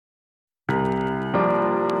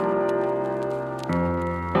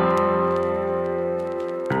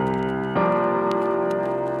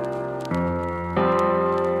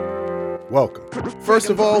Welcome. First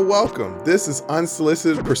of all, welcome. This is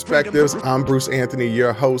Unsolicited Perspectives. I'm Bruce Anthony,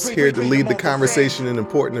 your host, here to lead the conversation in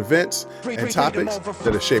important events and topics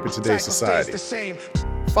that are shaping today's society.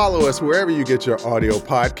 Follow us wherever you get your audio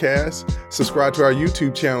podcasts. Subscribe to our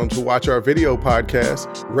YouTube channel to watch our video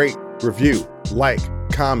podcasts. Rate, review, like,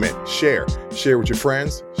 comment, share. Share with your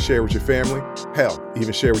friends, share with your family, hell,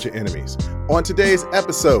 even share with your enemies. On today's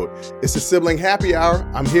episode, it's a sibling happy hour.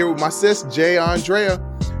 I'm here with my sis, Jay Andrea.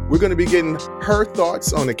 We're going to be getting her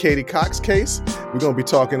thoughts on the Katie Cox case. We're going to be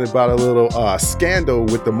talking about a little scandal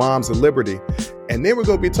with the Moms of Liberty. And then we're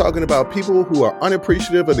going to be talking about people who are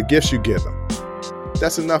unappreciative of the gifts you give them.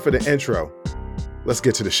 That's enough of the intro. Let's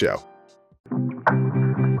get to the show.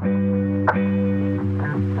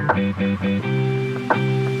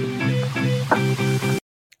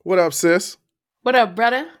 What up, sis? What up,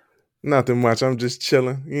 brother? Nothing much. I'm just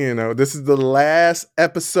chilling. You know, this is the last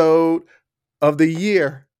episode of the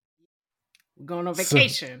year. We're going on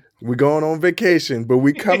vacation. So we're going on vacation, but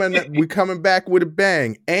we coming back with a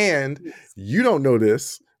bang. And you don't know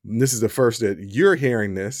this. This is the first that you're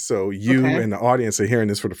hearing this. So you and the audience are hearing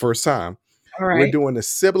this for the first time. All right. We're doing a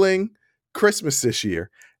sibling Christmas this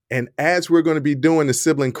year. And as we're going to be doing the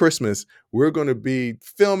sibling Christmas, we're going to be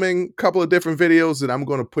filming a couple of different videos that I'm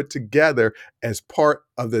going to put together as part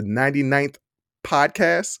of the 99th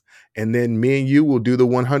podcast. And then me and you will do the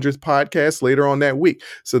 100th podcast later on that week.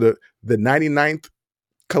 So the 99th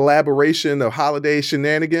collaboration of holiday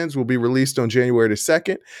shenanigans will be released on January the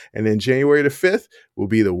 2nd. And then January the 5th will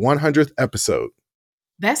be the 100th episode.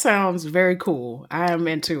 That sounds very cool. I am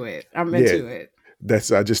into it. I'm into it.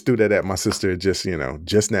 I just threw that at my sister just now.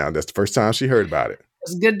 That's the first time she heard about it.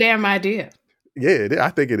 It's a good damn idea. Yeah,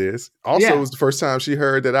 I think it is. Also, it was the first time she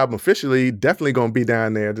heard that I'm officially definitely going to be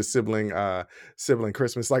down there to sibling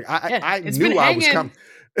Christmas. Like I knew I was coming.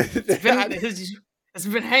 It's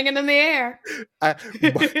been hanging in the air.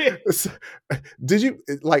 Did you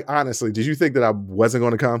honestly? Did you think that I wasn't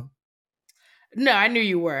going to come? No, I knew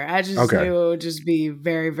you were. I just knew it would just be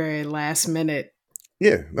very, very last minute.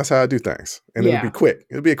 Yeah, that's how I do things, and it'll be quick.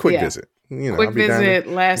 It'll be a quick visit. Quick visit,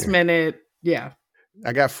 last minute. Yeah.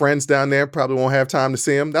 I got friends down there. Probably won't have time to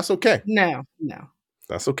see them. That's okay. No.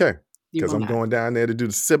 That's okay. Because I'm going down there to do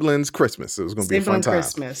the siblings Christmas. So it's going to be a fun time.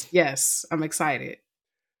 Christmas. Yes, I'm excited.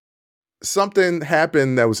 Something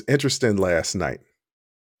happened that was interesting last night.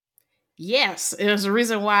 Yes, it was the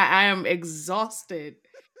reason why I am exhausted.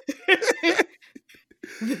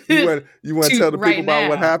 You want to tell the people about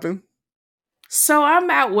what happened? So I'm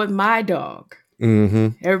out with my dog.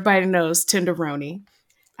 Mm-hmm. Everybody knows Tenderoni.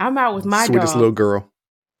 I'm out with my sweetest dog. Little girl.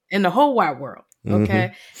 In the whole wide world.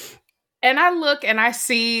 Okay. Mm-hmm. And I look and I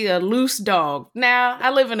see a loose dog. Now, I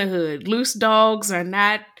live in the hood. Loose dogs are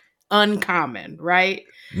not uncommon, right?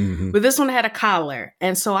 Mm-hmm. But this one had a collar.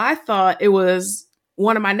 And so I thought it was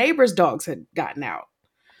one of my neighbor's dogs had gotten out.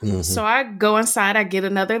 Mm-hmm. So I go inside, I get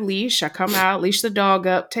another leash. I come out, leash the dog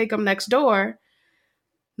up, take him next door.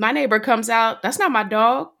 My neighbor comes out. That's not my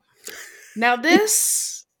dog. Now,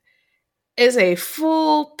 this is a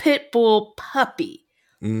full pit bull puppy.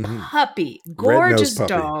 Mm-hmm. Puppy. Gorgeous puppy.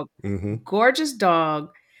 dog. Mm-hmm. Gorgeous dog.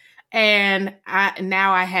 And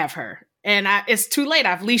now I have her. And it's too late.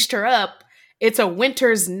 I've leashed her up. It's a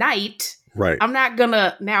winter's night. Right. I'm not going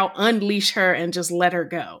to now unleash her and just let her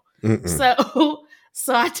go. Mm-mm.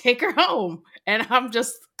 So I take her home. And I'm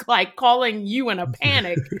just like calling you in a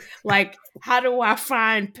panic. Like, how do I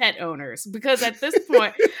find pet owners? Because at this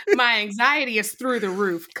point, my anxiety is through the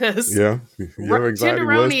roof. Because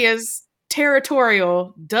Tenderoni is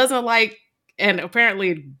territorial, doesn't like, and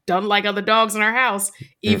apparently doesn't like other dogs in her house,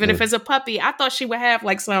 even if it's a puppy. I thought she would have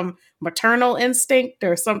like some maternal instinct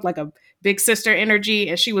or something, like a big sister energy.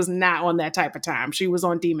 And she was not on that type of time. She was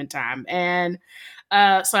on demon time. And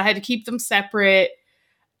so I had to keep them separate.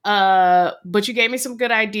 But you gave me some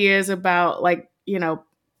good ideas about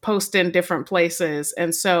posting different places.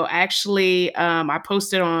 And so actually, I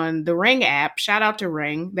posted on the Ring app. Shout out to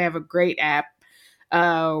Ring. They have a great app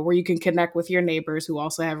where you can connect with your neighbors who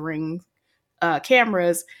also have Ring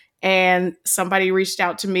cameras. And somebody reached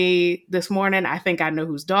out to me this morning. I think I know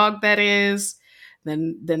whose dog that is.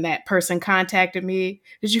 Then that person contacted me.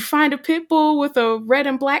 Did you find a pit bull with a red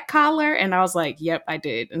and black collar? And I was like, yep, I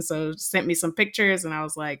did. And so sent me some pictures and I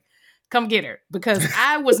was like, come get her. Because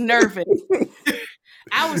I was nervous.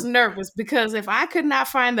 I was nervous because if I could not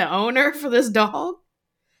find the owner for this dog,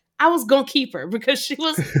 I was going to keep her because she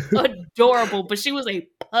was adorable, but she was a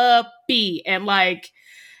puppy and like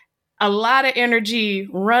a lot of energy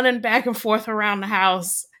running back and forth around the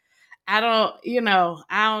house. I don't know.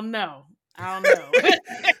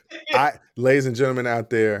 Ladies and gentlemen out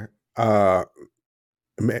there,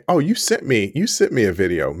 Oh, you sent me a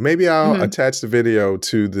video. Maybe I'll attach the video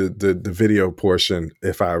to the video portion,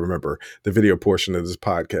 if I remember the video portion of this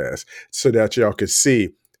podcast, so that y'all could see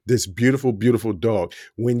this beautiful, beautiful dog.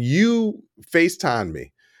 When you FaceTimed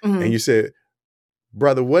me and you said,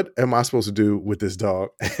 brother, what am I supposed to do with this dog?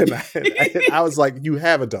 And I was like, you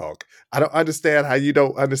have a dog. I don't understand how you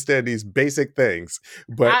don't understand these basic things.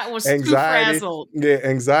 But I was anxiety, too frazzled.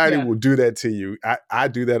 anxiety will do that to you. I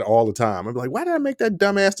do that all the time. I'm like, why did I make that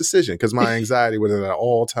dumbass decision? Because my anxiety was at an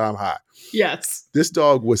all-time high. Yes. This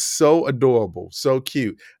dog was so adorable, so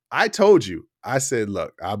cute. I told you, I said,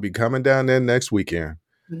 look, I'll be coming down there next weekend.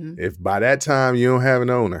 If by that time you don't have an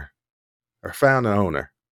owner or found an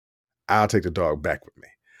owner, I'll take the dog back with me.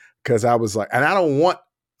 Because I was like, and I don't want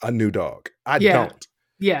a new dog. I don't.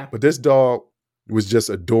 Yeah. But this dog was just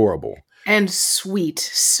adorable. And sweet.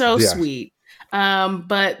 So sweet.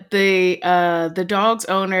 But the dog's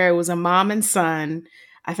owner was a mom and son.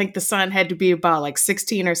 I think the son had to be about like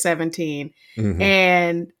 16 or 17.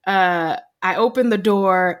 And I opened the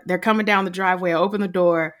door. They're coming down the driveway. I open the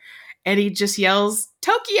door and he just yells,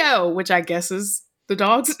 Tokyo, which I guess is the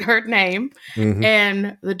dog's her name.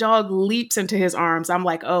 And the dog leaps into his arms. I'm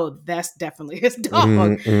like, oh, that's definitely his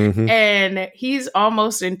dog. And he's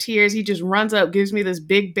almost in tears. He just runs up, gives me this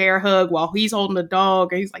big bear hug while he's holding the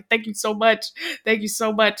dog. And he's like, thank you so much. Thank you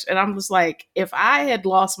so much. And I'm just like, if I had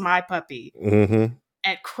lost my puppy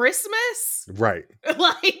at Christmas, right,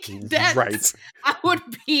 like that, right, I would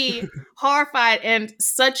be horrified. And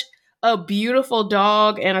such a beautiful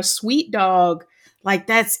dog and a sweet dog. Like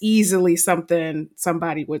that's easily something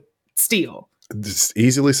somebody would steal. Just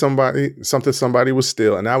easily something somebody would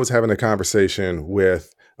steal. And I was having a conversation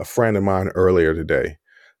with a friend of mine earlier today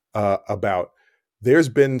about there's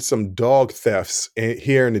been some dog thefts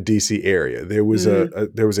here in the DC area. There was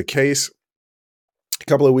a case a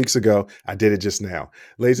couple of weeks ago. I did it just now.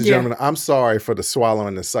 Ladies and gentlemen, I'm sorry for the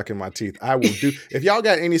swallowing and sucking my teeth. I will do, if y'all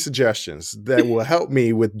got any suggestions that will help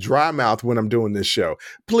me with dry mouth when I'm doing this show,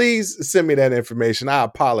 please send me that information. I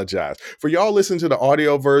apologize. For y'all listening to the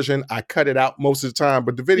audio version, I cut it out most of the time,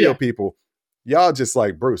 but the video people, y'all just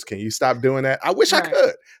like, Bruce, can you stop doing that? I wish I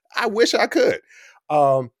could. I wish I could.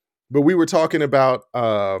 But we were talking about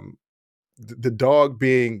the dog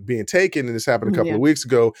being taken, and this happened a couple of weeks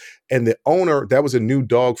ago, and the owner, that was a new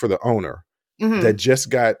dog for the owner that just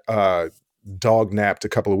got dog napped a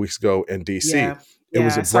couple of weeks ago in DC. It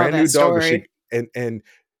was a brand new dog, and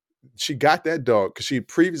she got that dog because she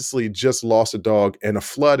previously just lost a dog in a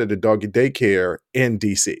flood at a doggy daycare in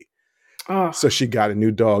DC. So she got a new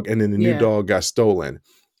dog, and then the new dog got stolen.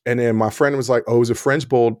 And then my friend was like, oh, it was a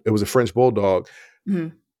French bulldog.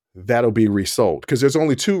 That'll be resold. Because there's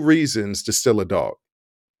only two reasons to steal a dog.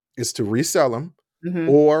 It's to resell them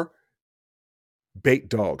or bait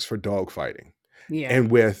dogs for dog fighting.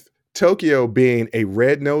 And with Tokyo being a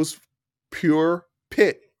red-nosed pure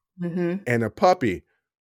pit and a puppy,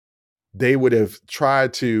 they would have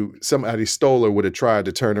somebody stole her, would have tried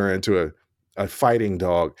to turn her into a fighting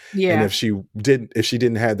dog. And if she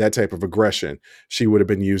didn't have that type of aggression, she would have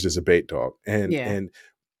been used as a bait dog. And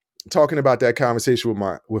talking about that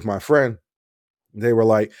conversation with my friend, they were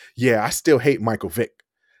like, yeah, I still hate Michael Vick.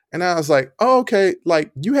 And I was like, oh, okay.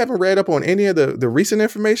 Like, you haven't read up on any of the recent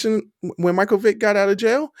information when Michael Vick got out of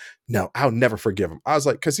jail? No, I'll never forgive him. I was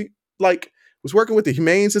like, because he was working with the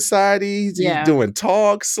Humane Society. He's doing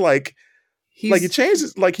talks. He changed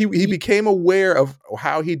it. Like he became aware of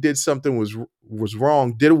how he did something was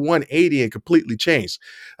wrong, did a 180 and completely changed.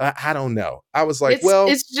 I don't know. I was like,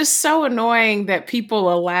 it's just so annoying that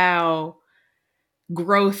people allow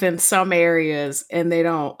growth in some areas and they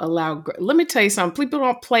don't allow. Let me tell you something. People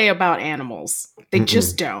don't play about animals. They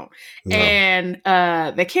just don't. No.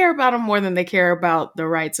 And they care about them more than they care about the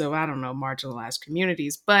rights of, I don't know, marginalized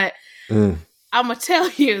communities. But I'm going to tell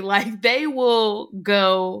you, like, they will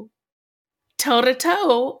go toe to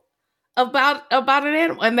toe about an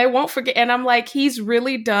animal, and they won't forget. And I'm like, he's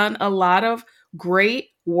really done a lot of great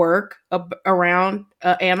work around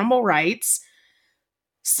animal rights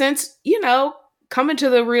since, coming to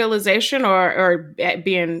the realization or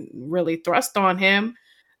being really thrust on him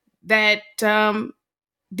that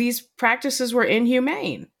these practices were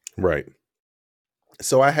inhumane. Right.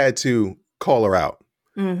 So I had to call her out.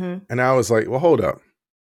 And I was like, well, hold up.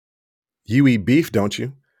 You eat beef, don't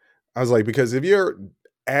you? I was like, because if you're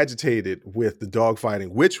agitated with the dog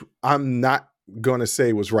fighting, which I'm not going to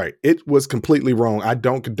say was right, it was completely wrong. I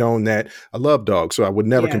don't condone that. I love dogs, so I would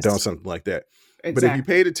never condone something like that. Exactly. But if you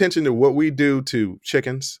paid attention to what we do to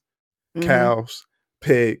chickens, cows,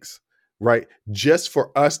 pigs, right, just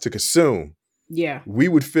for us to consume, Yeah. we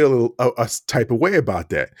would feel a type of way about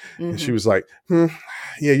that. And she was like, yeah,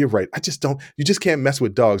 you're right. You just can't mess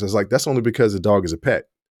with dogs. I was like, that's only because the dog is a pet,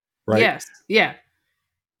 right? Yes. Yeah.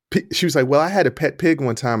 She was like, well, I had a pet pig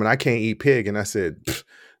one time and I can't eat pig. And I said,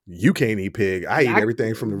 you can't eat pig. I eat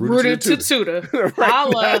everything from the rooter to the tutor. Right?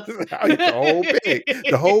 I'll eat the whole pig.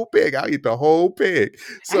 The whole pig. I'll eat the whole pig.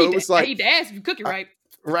 So it was like, I eat the ass if you cook it right.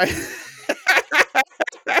 Right.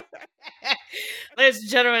 Ladies and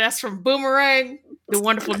gentlemen, that's from Boomerang, the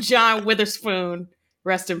wonderful John Witherspoon.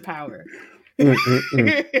 Rest in power.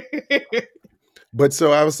 But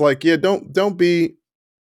so I was like, yeah, don't be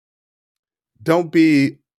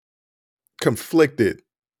conflicted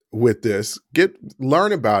with this.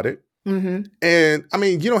 Learn about it. And I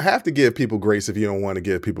mean, you don't have to give people grace if you don't want to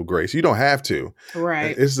give people grace. You don't have to.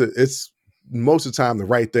 Right. It's most of the time the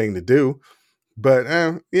right thing to do. But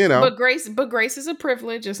But grace is a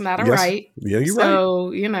privilege. It's not a right. Yeah, you're right.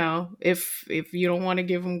 So, if you don't want to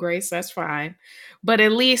give him grace, that's fine. But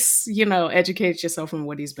at least, educate yourself on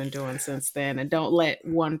what he's been doing since then, and don't let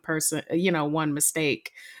one person, one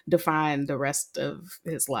mistake define the rest of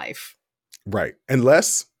his life. Right.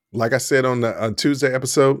 Unless, like I said on Tuesday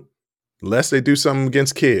episode, unless they do something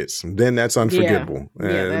against kids, then that's unforgivable.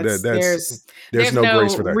 Yeah, there's no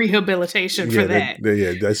grace for that. Rehabilitation for that.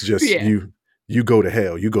 That's just you go to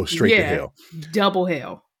hell. You go straight to hell. Double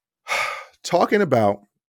hell. Talking about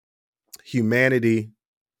humanity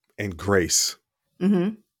and grace.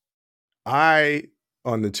 I,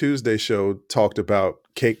 on the Tuesday show, talked about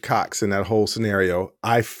Kate Cox and that whole scenario.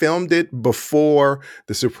 I filmed it before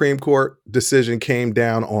the Supreme Court decision came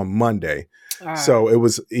down on Monday. So it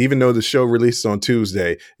was, even though the show released on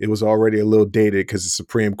Tuesday, it was already a little dated because the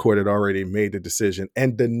Supreme Court had already made the decision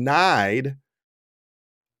and denied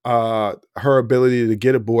her ability to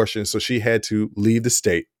get abortion. So she had to leave the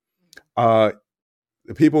state.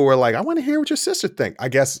 The people were like, I want to hear what your sister think. I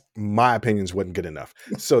guess my opinions wasn't good enough.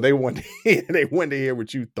 So they wanted to hear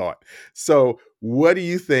what you thought. So what do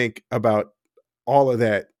you think about all of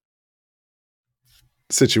that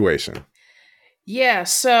situation? Yeah.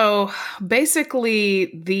 So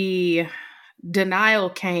basically the denial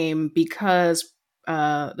came because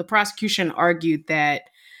the prosecution argued that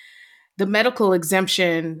the medical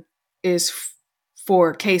exemption is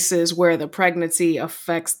for cases where the pregnancy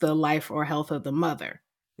affects the life or health of the mother.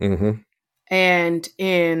 And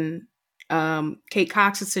in Kate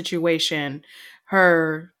Cox's situation,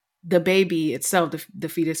 the baby itself, the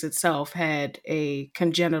fetus itself, had a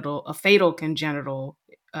fatal congenital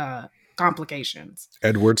complications.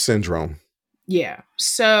 Edwards syndrome. Yeah.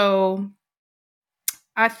 So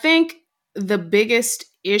I think the biggest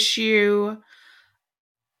issue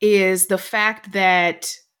is the fact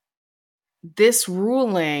that this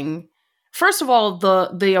ruling, first of all,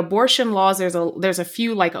 the abortion laws, there's a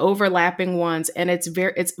few like overlapping ones, and it's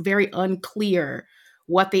very unclear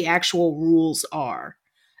what the actual rules are.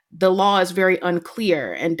 The law is very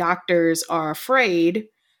unclear, and doctors are afraid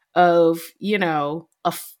of,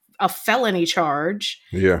 a felony charge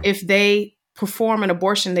if they perform an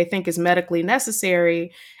abortion they think is medically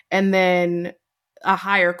necessary, and then a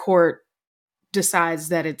higher court decides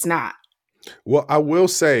that it's not. Well, I will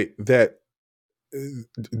say that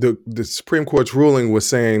the Supreme Court's ruling was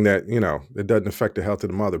saying that, it doesn't affect the health of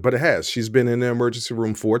the mother, but it has. She's been in the emergency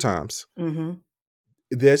room 4 times.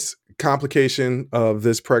 This complication of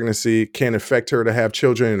this pregnancy can affect her to have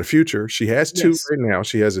children in the future. She has 2 right now.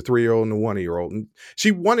 She has a 3-year-old and a 1-year-old. And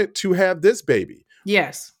she wanted to have this baby.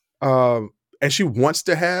 Yes. And she wants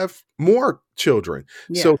to have more children.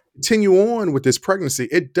 Yeah. So continue on with this pregnancy.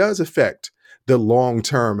 It does affect the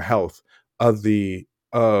long-term health of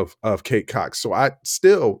of Kate Cox. So I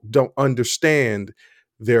still don't understand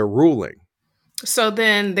their ruling. So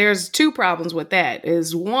then there's 2 problems with that.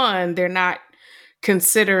 Is one, they're not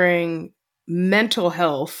considering mental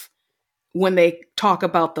health when they talk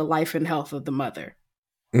about the life and health of the mother.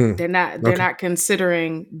 They're not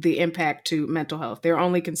considering the impact to mental health. They're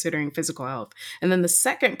only considering physical health. And then the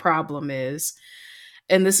second problem is,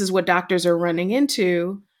 and this is what doctors are running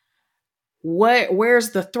into,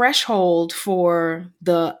 where's the threshold for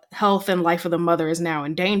the health and life of the mother is now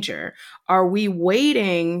in danger? Are we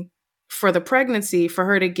waiting for the pregnancy for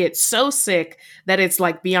her to get so sick that it's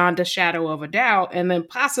like beyond a shadow of a doubt, and then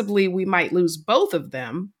possibly we might lose both of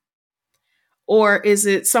them? Or is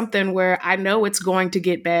it something where I know it's going to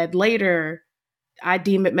get bad later, I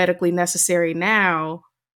deem it medically necessary now,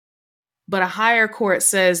 but a higher court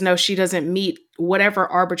says, no, she doesn't meet whatever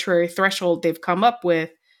arbitrary threshold they've come up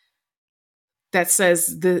with that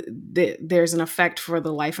says there's an effect for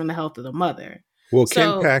the life and the health of the mother. Well,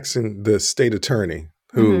 Ken Paxton, the state attorney,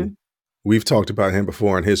 who we've talked about him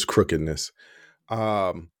before and his crookedness,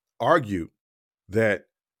 argued that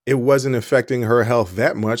it wasn't affecting her health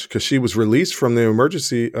that much because she was released from the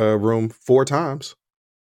emergency room 4 times.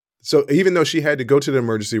 So even though she had to go to the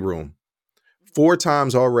emergency room 4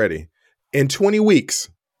 times already in 20 weeks,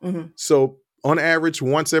 so on average,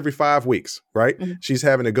 once every 5 weeks, right? She's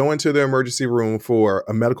having to go into the emergency room for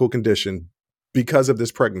a medical condition because of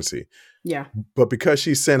this pregnancy. Yeah. But because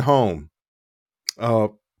she's sent home,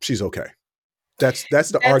 she's okay. That's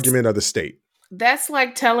the argument of the state. That's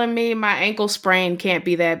like telling me my ankle sprain can't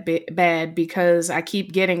be that bad because I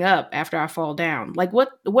keep getting up after I fall down. Like,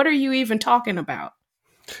 what are you even talking about?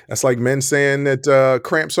 That's like men saying that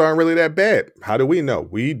cramps aren't really that bad. How do we know?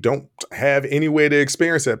 We don't have any way to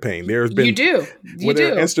experience that pain. There's been there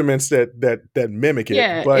are instruments that mimic it.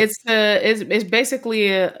 Yeah, but it's basically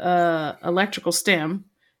a electrical stem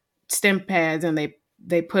pads, and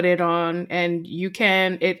they put it on, and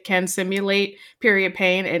it can simulate period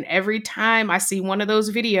pain. And every time I see one of those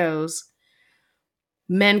videos,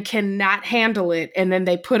 men cannot handle it, and then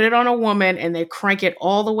they put it on a woman and they crank it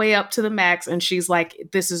all the way up to the max, and she's like,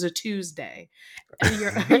 "This is a Tuesday." And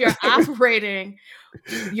you're operating,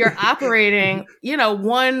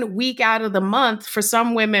 1 week out of the month, for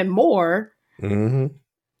some women more, in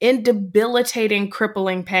debilitating,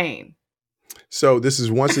 crippling pain. So this is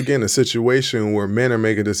once again a situation where men are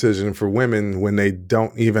making a decision for women when they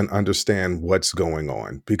don't even understand what's going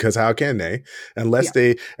on. Because how can they, unless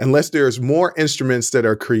there's more instruments that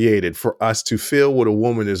are created for us to feel what a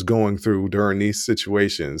woman is going through during these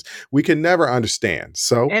situations, we can never understand.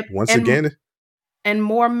 So and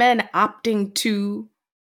more men opting to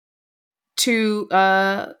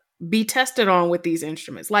be tested on with these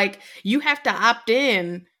instruments. Like, you have to opt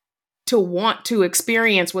in to want to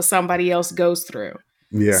experience what somebody else goes through.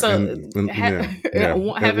 Yeah. So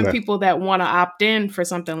having people that want to opt in for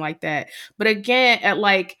something like that. But again,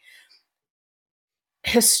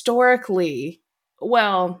 historically,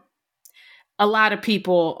 well, a lot of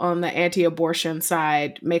people on the anti-abortion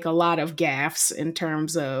side make a lot of gaffes in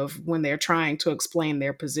terms of when they're trying to explain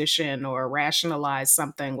their position or rationalize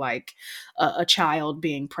something like a child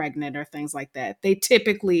being pregnant or things like that. They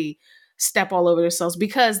typically step all over themselves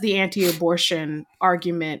because the anti-abortion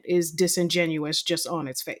argument is disingenuous just on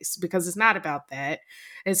its face, because it's not about that.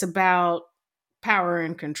 It's about power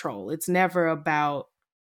and control. It's never about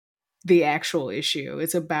the actual issue.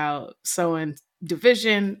 It's about sowing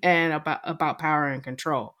division and about power and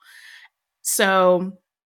control. So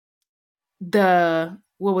Ken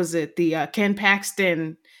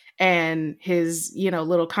Paxton and his,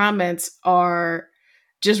 little comments are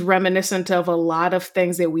just reminiscent of a lot of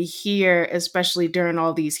things that we hear, especially during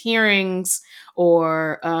all these hearings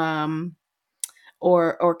or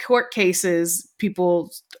court cases,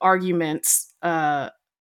 people's arguments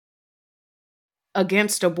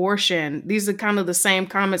against abortion. These are kind of the same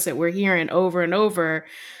comments that we're hearing over and over,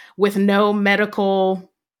 with no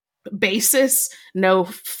medical basis, no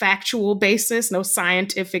factual basis, no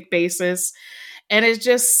scientific basis. And it's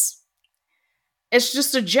just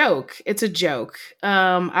a joke. It's a joke.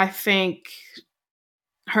 I think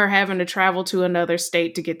her having to travel to another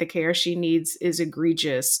state to get the care she needs is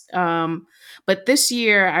egregious. But this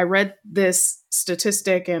year I read this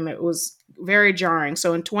statistic and it was very jarring.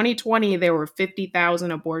 So in 2020, there were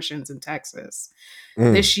 50,000 abortions in Texas.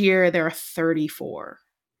 This year, there are 34.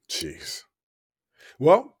 Jeez.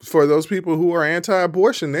 Well, for those people who are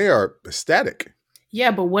anti-abortion, they are ecstatic. Yeah,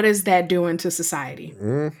 but what is that doing to society?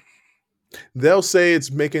 They'll say it's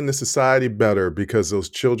making the society better because those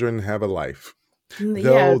children have a life.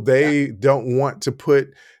 Though they don't want to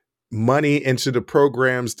put money into the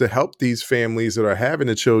programs to help these families that are having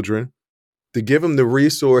the children, to give them the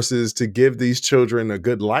resources to give these children a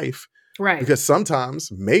good life. Right. Because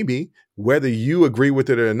sometimes, maybe, whether you agree with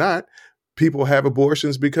it or not, people have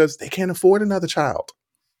abortions because they can't afford another child.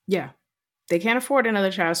 Yeah. They can't afford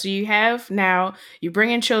another child. So you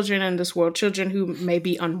bring in children in this world, children who may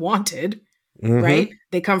be unwanted, right?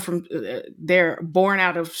 They come from, they're born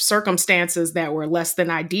out of circumstances that were less than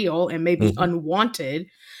ideal and maybe unwanted.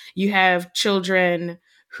 You have children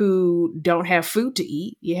who don't have food to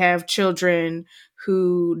eat. You have children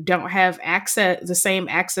who don't have the same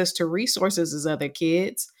access to resources as other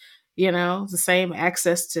kids, the same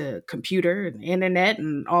access to computer and internet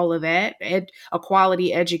and all of that, a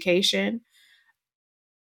quality education.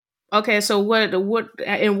 Okay, so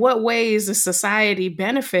in what ways is society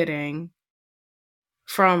benefiting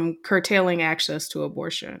from curtailing access to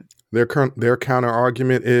abortion? Their counter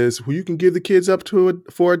argument is, well, you can give the kids up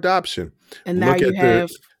for adoption. And now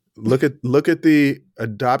look at the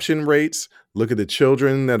adoption rates. Look at the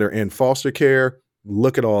children that are in foster care.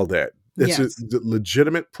 Look at all that. It's a Yes.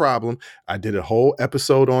 legitimate problem. I did a whole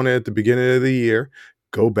episode on it at the beginning of the year.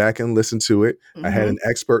 Go back and listen to it. I had Hmm. an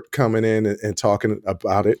expert coming in and talking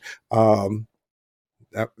about it. Um,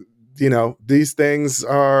 you know, these things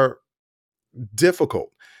are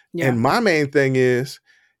difficult. Yeah. And my main thing is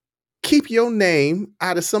keep your name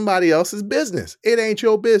out of somebody else's business. It ain't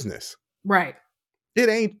your business. Right. It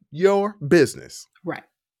ain't your business. Right.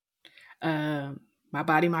 My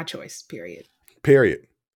body, my choice, period. Period.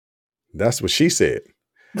 That's what she said.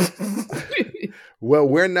 Well,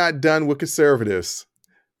 we're not done with conservatives,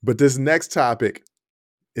 but this next topic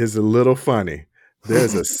is a little funny.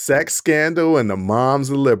 There's a sex scandal in the Moms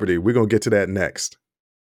of Liberty. We're going to get to that next.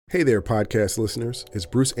 Hey there, podcast listeners. It's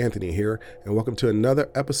Bruce Anthony here, and welcome to another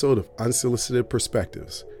episode of Unsolicited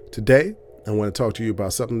Perspectives. Today, I want to talk to you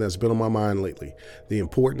about something that's been on my mind lately, the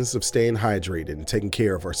importance of staying hydrated and taking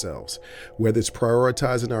care of ourselves. Whether it's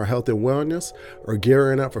prioritizing our health and wellness, or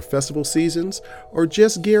gearing up for festival seasons, or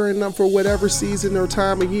just gearing up for whatever season or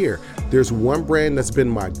time of year, there's one brand that's been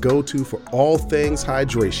my go-to for all things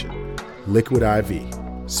hydration, Liquid IV.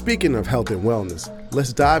 Speaking of health and wellness,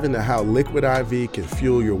 let's dive into how Liquid IV can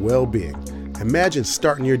fuel your well-being. Imagine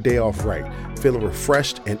starting your day off right, feeling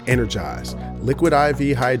refreshed and energized. Liquid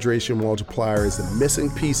IV Hydration Multiplier is the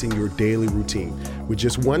missing piece in your daily routine. With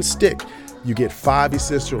just one stick, you get 5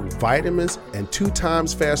 essential vitamins and 2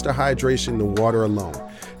 times faster hydration than water alone.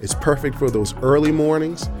 It's perfect for those early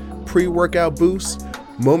mornings, pre-workout boosts,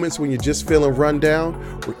 moments when you're just feeling run down,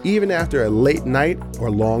 or even after a late night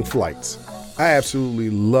or long flights. I absolutely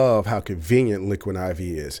love how convenient Liquid IV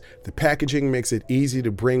is. The packaging makes it easy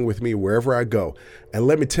to bring with me wherever I go. And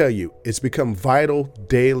let me tell you, it's become a vital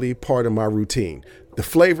daily part of my routine. The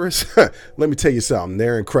flavors, let me tell you something,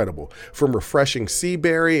 they're incredible. From refreshing sea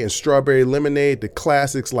berry and strawberry lemonade to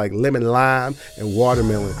classics like lemon lime and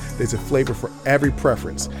watermelon, there's a flavor for every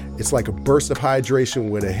preference. It's like a burst of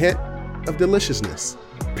hydration with a hint of deliciousness.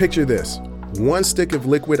 Picture this. 1 stick of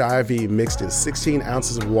Liquid IV mixed in 16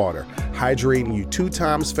 ounces of water, hydrating you 2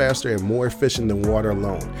 times faster and more efficient than water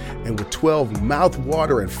alone. And with 12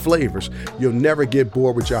 mouth-watering and flavors, you'll never get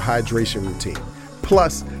bored with your hydration routine.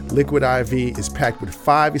 Plus, Liquid IV is packed with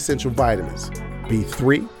 5 essential vitamins: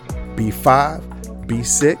 B3, B5,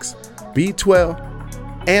 B6,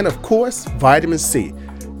 B12, and of course, vitamin C.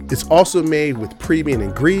 It's also made with premium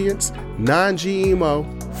ingredients,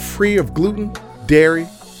 non-GMO, free of gluten, dairy,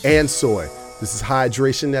 and soy. This is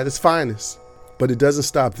hydration at its finest. But it doesn't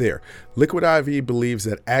stop there. Liquid IV believes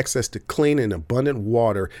that access to clean and abundant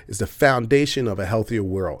water is the foundation of a healthier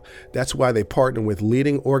world. That's why they partner with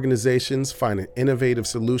leading organizations, finding innovative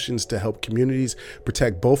solutions to help communities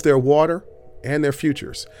protect both their water and their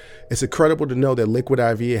futures. It's incredible to know that Liquid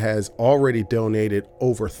IV has already donated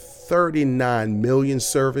over 39 million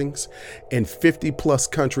servings in 50 plus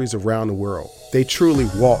countries around the world. They truly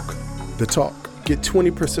walk the talk. Get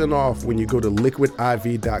 20% off when you go to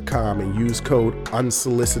liquidiv.com and use code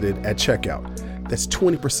UNSOLICITED at checkout. That's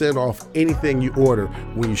 20% off anything you order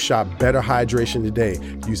when you shop Better Hydration today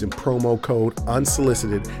using promo code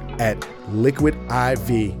UNSOLICITED at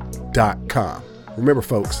liquidiv.com. Remember,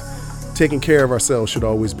 folks, taking care of ourselves should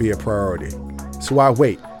always be a priority. So why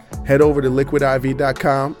wait? Head over to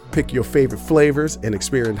liquidiv.com, pick your favorite flavors, and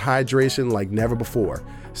experience hydration like never before.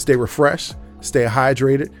 Stay refreshed, stay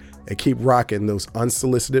hydrated, and keep rocking those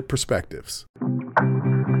unsolicited perspectives.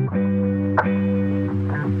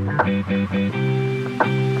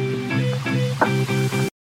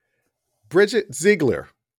 Bridget Ziegler.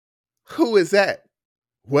 Who is that?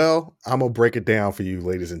 Well, I'm going to break it down for you,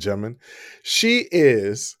 ladies and gentlemen. She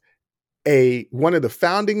is one of the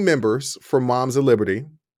founding members for Moms of Liberty,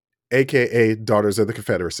 aka Daughters of the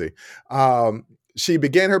Confederacy. She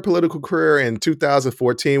began her political career in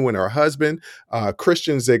 2014 when her husband,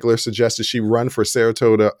 Christian Ziegler, suggested she run for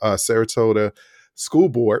Saratoga School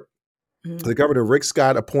Board. Mm-hmm. The governor, Rick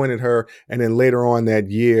Scott, appointed her, and then later on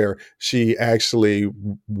that year, she actually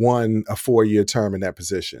won a 4-year term in that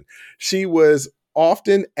position. She was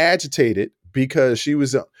often agitated because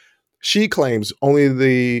she claims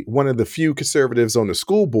only one of the few conservatives on the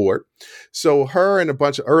school board. So her and a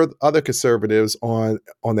bunch of other conservatives on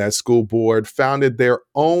that school board founded their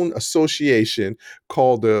own association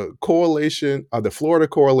called the Florida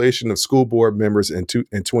Coalition of School Board Members in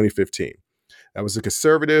 2015. That was a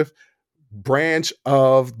conservative branch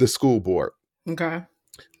of the school board. Okay.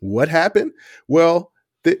 What happened? Well,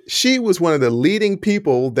 she was one of the leading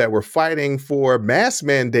people that were fighting for mask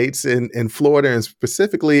mandates in Florida and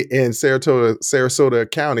specifically in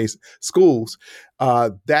Sarasota County schools.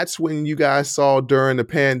 That's when you guys saw during the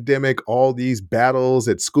pandemic all these battles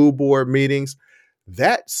at school board meetings.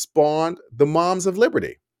 That spawned the Moms of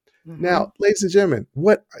Liberty. Mm-hmm. Now, ladies and gentlemen,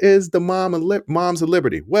 what is the Moms of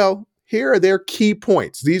Liberty? Well, here are their key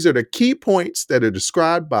points. These are the key points that are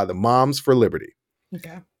described by the Moms for Liberty.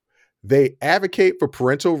 Okay. They advocate for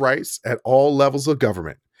parental rights at all levels of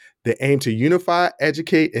government. They aim to unify,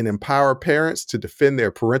 educate, and empower parents to defend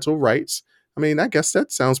their parental rights. I mean, I guess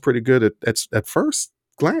that sounds pretty good at first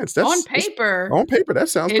glance. On paper, on paper, that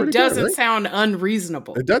sounds it pretty good, doesn't right? sound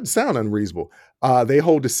unreasonable. It doesn't sound unreasonable. They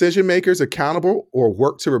hold decision makers accountable or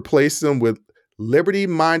work to replace them with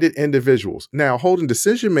liberty-minded individuals. Now, holding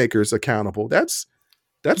decision makers accountable, that's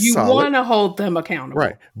You solid. want to hold them accountable.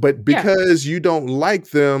 Right. But because you don't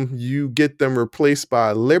like them, you get them replaced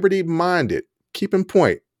by liberty-minded. Keep in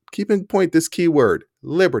point this key word,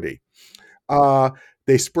 liberty.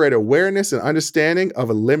 They spread awareness and understanding of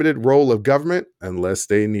a limited role of government, unless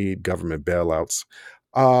they need government bailouts.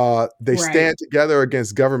 They stand together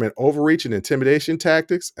against government overreach and intimidation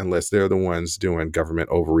tactics, unless they're the ones doing government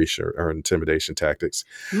overreach or intimidation tactics.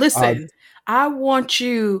 Listen, I want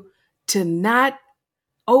you to not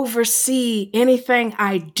oversee anything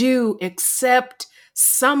I do except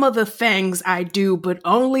some of the things I do, but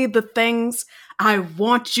only the things I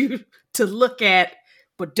want you to look at,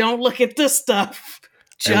 but don't look at this stuff.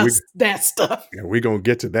 Just that stuff. And we're going to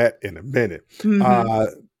get to that in a minute. Mm-hmm.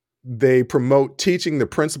 They promote teaching the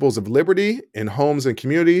principles of liberty in homes and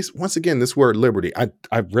communities. Once again, this word liberty, I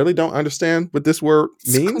really don't understand what this word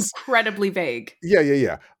means. It's incredibly vague.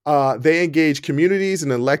 Yeah. They engage communities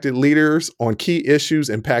and elected leaders on key issues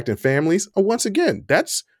impacting families. Once again,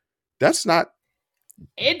 that's not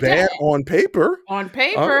bad on paper. On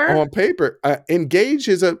paper. Engage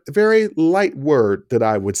is a very light word that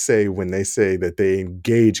I would say when they say that they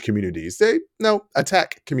engage communities. They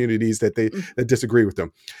attack communities that disagree with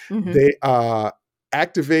them. Mm-hmm. They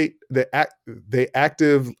activate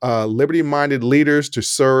liberty-minded leaders to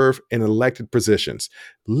serve in elected positions.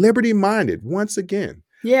 Liberty-minded, once again.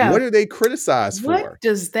 Yeah. What are they criticized for? What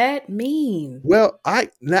does that mean? Well,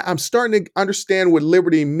 I'm starting to understand what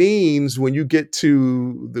liberty means when you get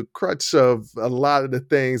to the crux of a lot of the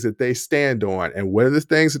things that they stand on. And what are the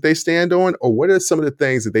things that they stand on, or what are some of the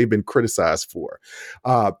things that they've been criticized for?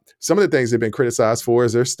 Some of the things they've been criticized for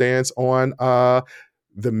is their stance on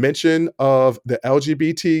the mention of the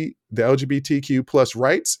LGBTQ plus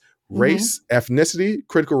rights, race, ethnicity,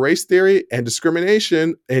 critical race theory, and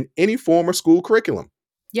discrimination in any form of school curriculum.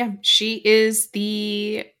 Yeah, she is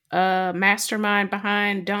the mastermind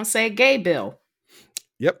behind Don't Say Gay Bill.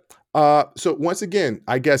 Yep. So once again,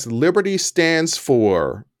 I guess liberty stands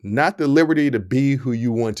for not the liberty to be who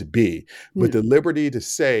you want to be, but the liberty to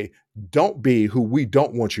say, don't be who we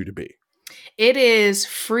don't want you to be. It is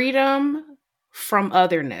freedom from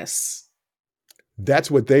otherness. That's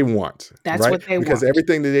what they want. That's what they want. Because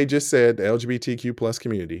everything that they just said, the LGBTQ plus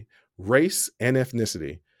community, race and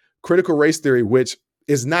ethnicity, critical race theory, which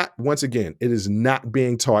is not, once again, it is not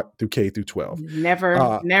being taught through K through 12. Never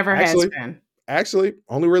has been. Actually,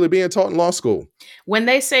 only really being taught in law school. When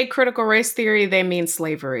they say critical race theory, they mean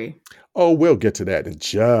slavery. Oh, we'll get to that in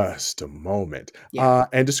just a moment. Yeah.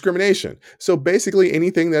 And discrimination. So basically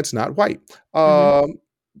anything that's not white.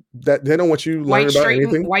 That they don't want you learning about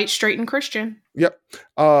anything. White, straight, and Christian. Yep.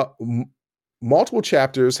 Multiple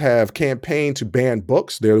chapters have campaigned to ban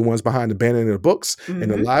books. They're the ones behind the banning of the books in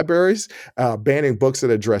the libraries, banning books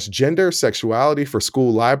that address gender, sexuality for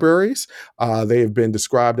school libraries. They have been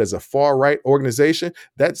described as a far-right organization.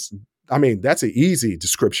 That's an easy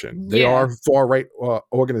description. They are a far-right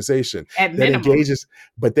organization that engages,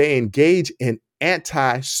 but they engage in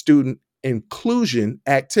anti-student inclusion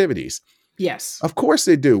activities. Yes. Of course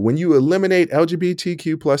they do. When you eliminate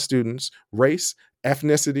LGBTQ plus students, race,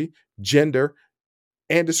 ethnicity, gender,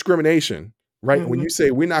 and discrimination, right? When you say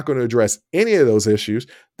we're not going to address any of those issues,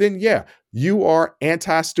 then you are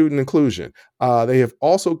anti-student inclusion. They have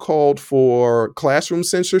also called for classroom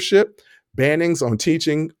censorship, bannings on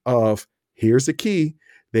teaching of, here's the key,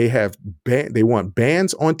 they want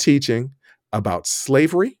bans on teaching about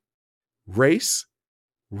slavery, racism,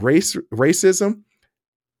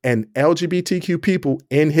 and LGBTQ people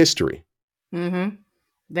in history. Mm-hmm.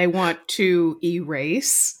 They want to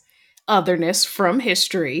erase otherness from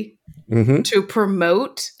history to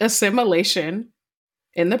promote assimilation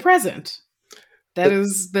in the present. That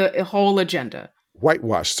is the whole agenda.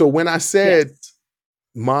 Whitewash. So when I said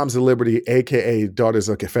Moms of Liberty, aka Daughters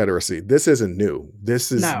of Confederacy, this isn't new.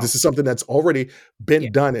 This is something that's already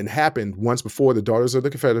been done and happened once before. The Daughters of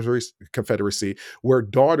the Confederacy were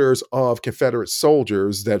daughters of Confederate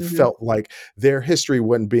soldiers that felt like their history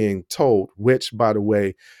wasn't being told, which, by the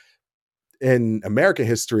way, in American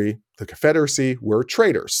history, the Confederacy were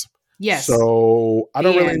traitors. Yes. So I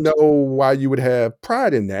don't really And know why you would have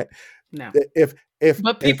pride in that. no. But If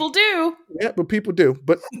people do. yeah, but people do.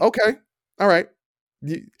 But okay, all right.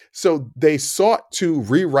 So they sought to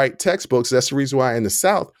rewrite textbooks. That's the reason why in the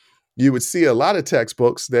South you would see a lot of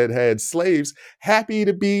textbooks that had slaves happy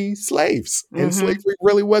to be slaves, and Mm-hmm. slavery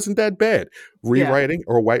really wasn't that bad. Yeah. Rewriting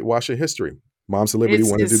or whitewashing history. Moms of Liberty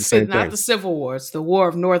want to do the It's same not thing. the Civil War, it's the War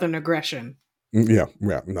of Northern Aggression. Yeah,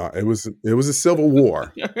 no, it was a civil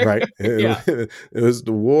war, right? Yeah. It was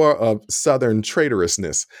the war of Southern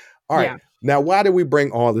traitorousness. All right, Yeah. now why did we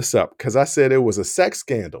bring all this up? Because I said it was a sex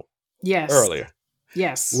scandal Yes. earlier.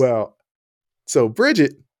 Yes. Well, so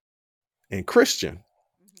Bridget and Christian,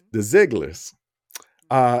 the Zieglers.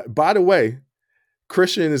 By the way,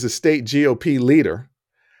 Christian is a state GOP leader.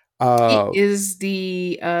 He is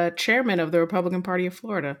the chairman of the Republican Party of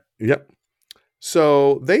Florida. Yep.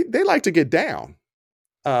 So they like to get down.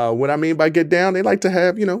 What I mean by get down, they like to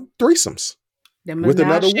have, threesomes with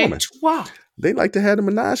another woman. They like to have a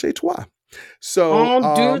menage a trois.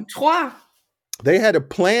 So deux trois. They had a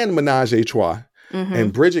planned menage a trois,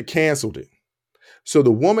 and Bridget canceled it. So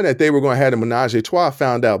the woman that they were going to have a menage a trois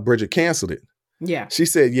found out Bridget canceled it. Yeah. She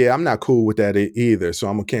said, yeah, I'm not cool with that either, so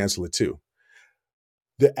I'm going to cancel it too.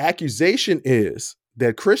 The accusation is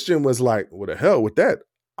that Christian was like, what the hell with that?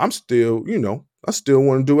 I'm still, I still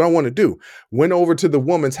want to do what I want to do. Went over to the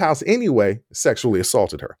woman's house anyway, sexually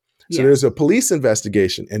assaulted her. So there's a police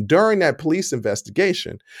investigation. And during that police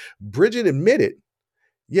investigation, Bridget admitted,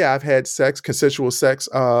 yeah, I've had consensual sex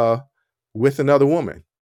with another woman.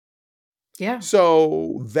 Yeah.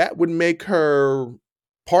 So that would make her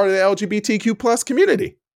part of the LGBTQ plus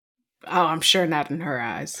community. Oh, I'm sure not in her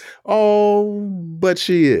eyes. Oh, but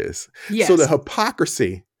she is. Yes. So the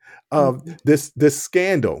hypocrisy of this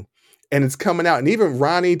scandal, and it's coming out. And even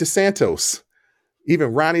Ronnie DeSantis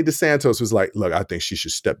was like, look, I think she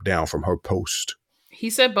should step down from her post. He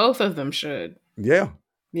said both of them should. Yeah.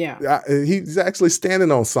 Yeah. He's actually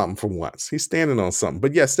standing on something for once. He's standing on something.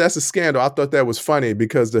 But yes, that's a scandal. I thought that was funny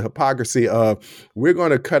because the hypocrisy of we're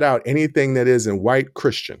going to cut out anything that is in white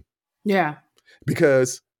Christian. Yeah.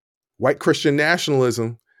 Because white Christian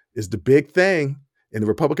nationalism is the big thing in the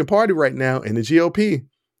Republican Party right now, in the GOP.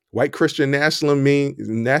 White Christian nationalism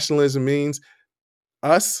means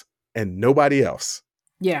us and nobody else.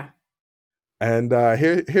 Yeah. And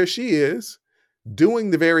here she is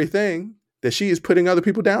doing the very thing that she is putting other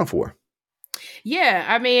people down for. Yeah,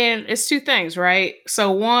 I mean, it's two things, right?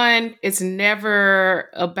 So one, it's never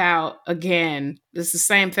about, again, it's the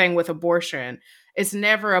same thing with abortion. It's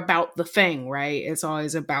never about the thing, right? It's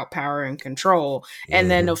always about power and control.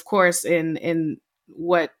 And then, of course, in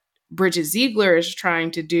what Bridget Ziegler is trying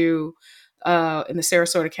to do in the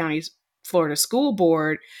Sarasota County, Florida School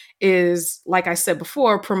Board is, like I said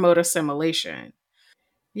before, promote assimilation.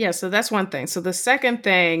 Yeah, so that's one thing. So the second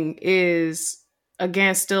thing is,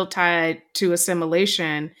 again, still tied to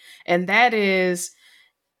assimilation. And that is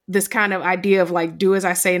this kind of idea of like, do as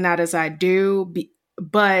I say, not as I do.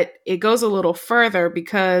 But it goes a little further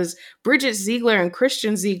because Bridget Ziegler and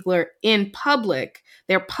Christian Ziegler in public,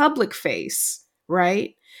 their public face,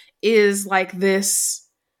 right, is like this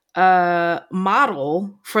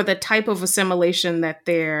model for the type of assimilation that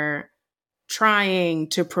they're trying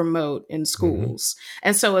to promote in schools.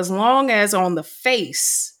 And so as long as on the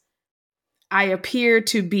face, I appear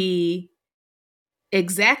to be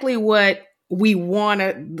exactly what they want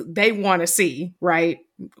to see, right?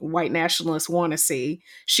 White nationalists want to see.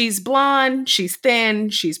 She's blonde, she's thin,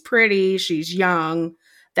 she's pretty, she's young.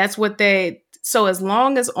 That's what so as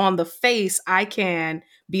long as on the face, I can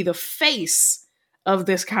be the face of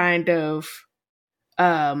this kind of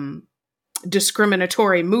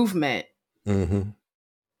discriminatory movement,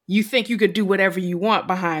 you think you could do whatever you want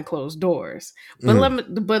behind closed doors.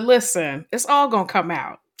 But listen, it's all gonna come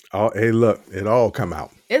out. Oh, hey, look, it all come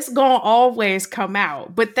out. It's gonna always come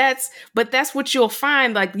out. But that's what you'll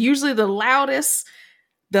find. Like usually the loudest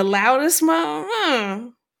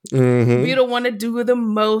mom, you don't want to do the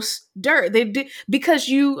most dirt. They do because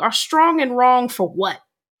you are strong and wrong for what?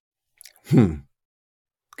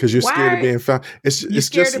 Because you're scared of being found. You're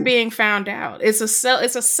scared of being found out. It's a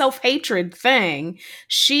self-hatred thing.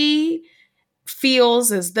 She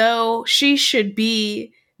feels as though she should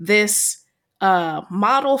be this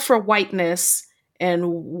model for whiteness and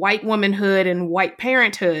white womanhood and white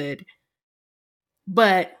parenthood.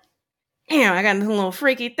 But I got this little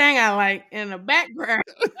freaky thing I like in the background.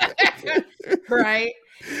 Right?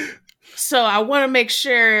 So I want to make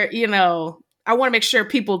sure,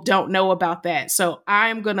 people don't know about that. So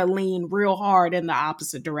I'm going to lean real hard in the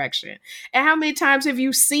opposite direction. And how many times have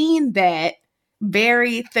you seen that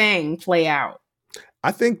very thing play out?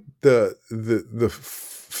 I think the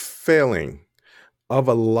failing of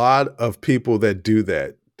a lot of people that do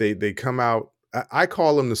that, they come out. I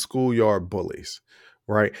call them the schoolyard bullies,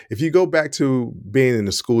 right? If you go back to being in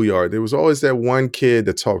the schoolyard, there was always that one kid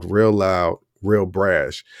that talked real loud, real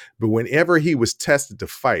brash, but whenever he was tested to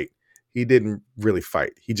fight, he didn't really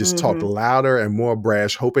fight. He just talked louder and more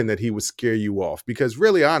brash, hoping that he would scare you off. Because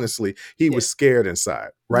really, honestly, he was scared inside,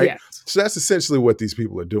 right? Yes. So that's essentially what these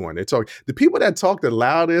people are doing. They talk. The people that talk the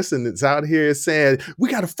loudest and it's out here saying, we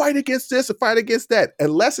got to fight against this and fight against that.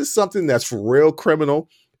 Unless it's something that's for real criminal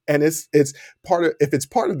and it's part of, if it's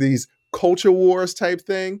part of these culture wars type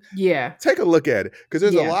thing, take a look at it. Because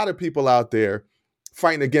there's a lot of people out there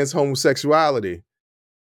fighting against homosexuality,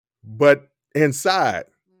 but inside,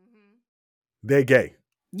 they're gay.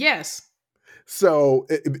 Yes. So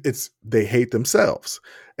it's they hate themselves.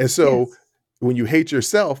 And so when you hate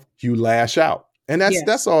yourself, you lash out. And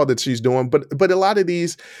that's all that she's doing. But a lot of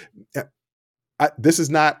these, this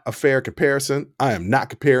is not a fair comparison. I am not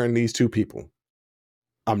comparing these two people.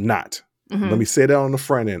 I'm not. Let me say that on the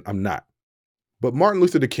front end. I'm not. But Martin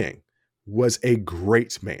Luther King was a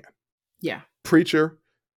great man. Yeah. Preacher,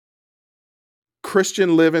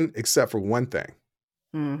 Christian living, except for one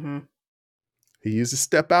thing. He used to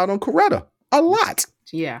step out on Coretta a lot.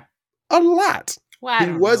 Yeah. A lot. Well,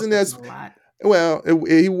 he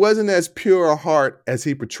wasn't as pure a heart as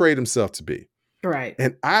he portrayed himself to be. Right.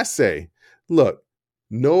 And I say, look,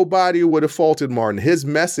 nobody would have faulted Martin. His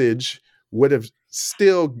message would have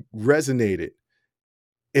still resonated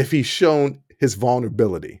if he's shown his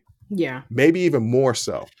vulnerability. Yeah. Maybe even more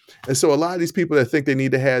so. And so a lot of these people that think they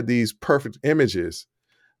need to have these perfect images,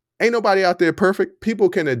 ain't nobody out there perfect. People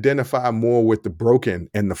can identify more with the broken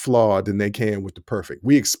and the flawed than they can with the perfect.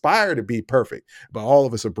 We aspire to be perfect, but all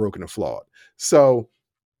of us are broken and flawed. So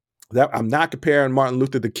that I'm not comparing Martin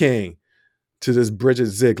Luther King to this Bridget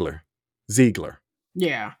Ziegler.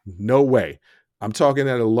 Yeah. No way. I'm talking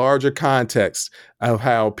at a larger context of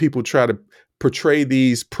how people try to portray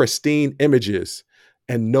these pristine images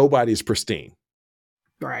and nobody's pristine.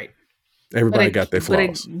 Right. Everybody got their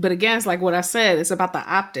flaws. But again, it's like what I said, it's about the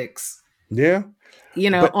optics. Yeah.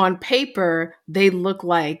 On paper, they look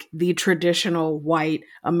like the traditional white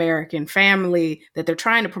American family that they're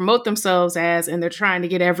trying to promote themselves as, and they're trying to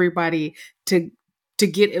get everybody to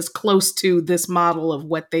get as close to this model of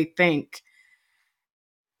what they think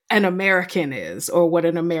an American is or what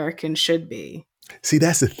an American should be. See,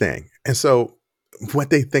 that's the thing. And so what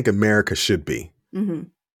they think America should be.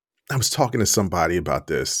 I was talking to somebody about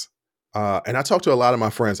this. And I talk to a lot of my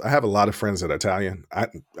friends. I have a lot of friends that are Italian. I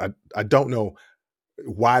don't know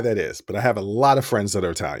why that is, but I have a lot of friends that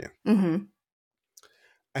are Italian.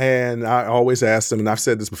 And I always ask them, and I've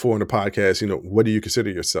said this before in the podcast, what do you consider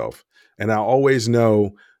yourself? And I always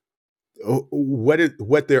know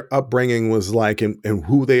what their upbringing was like and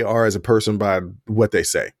who they are as a person by what they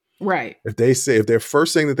say. Right. If their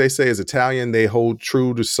first thing that they say is Italian, they hold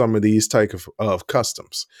true to some of these type of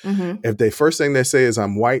customs. If the first thing they say is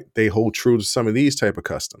I'm white, they hold true to some of these type of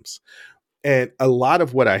customs. And a lot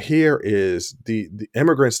of what I hear is the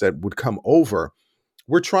immigrants that would come over,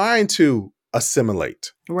 we're trying to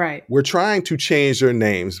assimilate. Right. We're trying to change their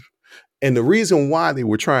names. And the reason why they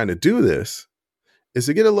were trying to do this is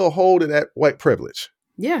to get a little hold of that white privilege.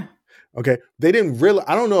 Yeah. Okay. They didn't really,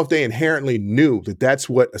 I don't know if they inherently knew that that's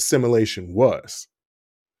what assimilation was,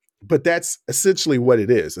 but that's essentially what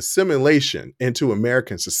it is. Assimilation into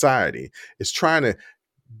American society is trying to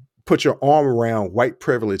put your arm around white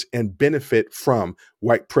privilege and benefit from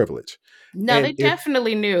white privilege. No, and they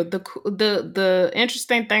definitely knew. The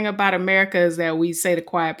interesting thing about America is that we say the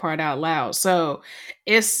quiet part out loud. So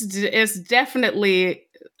it's definitely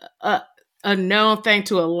a known thing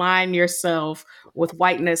to align yourself with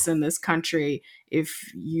whiteness in this country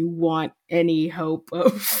if you want any hope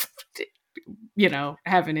of,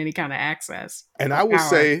 having any kind of access. And I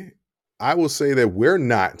will say that we're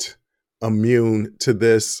not immune to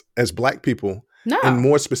this as Black people, and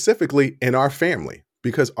more specifically in our family,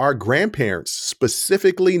 because our grandparents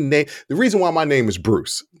specifically named, the reason why my name is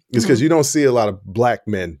Bruce is because you don't see a lot of Black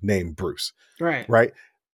men named Bruce. Right. Right.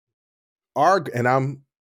 And I'm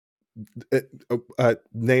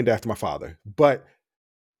named after my father. But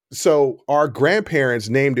so our grandparents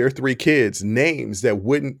named their 3 kids names that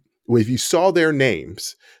wouldn't, if you saw their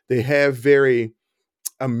names, they have very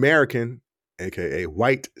American, aka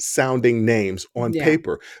white sounding names on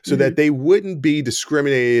paper so that they wouldn't be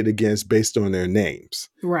discriminated against based on their names.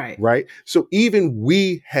 Right. Right. So even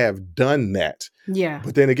we have done that. Yeah.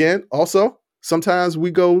 But then again, also, sometimes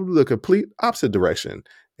we go the complete opposite direction.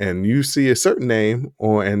 and you see a certain name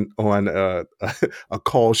on a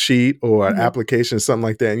call sheet or an application, something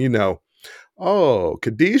like that, and you know, oh,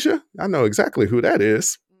 Khadijah, I know exactly who that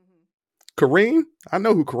is. Kareem, I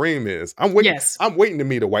know who Kareem is. I'm waiting. Yes. I'm waiting to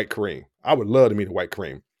meet a white Kareem. I would love to meet a white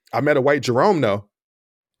Kareem. I met a white Jerome though.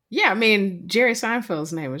 Yeah, I mean, Jerry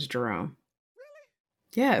Seinfeld's name was Jerome.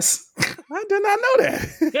 Yes. I did not know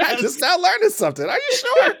that. Yes. I just now learning something. Are you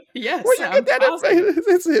sure? Yes. Where you get that information?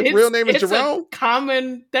 His real name is Jerome?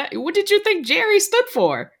 What did you think Jerry stood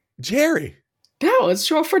for? Jerry. No, it's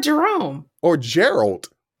short for Jerome. Or Gerald.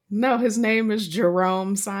 No, his name is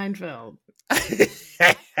Jerome Seinfeld.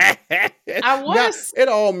 It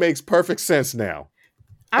all makes perfect sense now.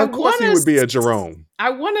 Of course he would be a Jerome. I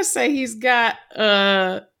want to say he's got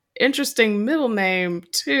a interesting middle name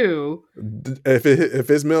too. If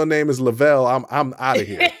his middle name is Lavelle, I'm out of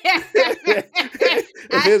here.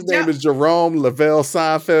 If his name is Jerome Lavelle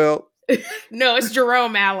Seinfeld. No, it's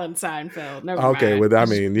Jerome Allen Seinfeld. Never okay, mind. well, I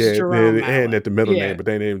mean, yeah, and at the middle name, but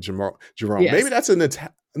they named Jerome. Yes. Maybe that's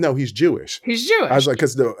no, he's Jewish. He's Jewish. I was like,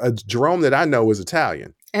 because the Jerome that I know is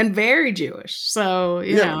Italian. And very Jewish. So,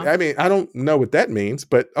 you know. I mean, I don't know what that means,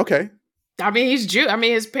 but okay. I mean, he's Jew. I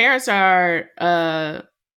mean, his parents are, were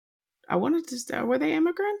they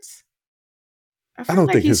immigrants? I don't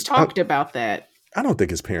think he's talked about that. I don't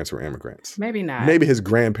think his parents were immigrants. Maybe not. Maybe his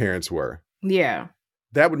grandparents were. Yeah.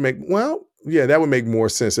 That would make more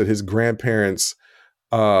sense that his grandparents,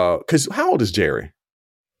 because how old is Jerry?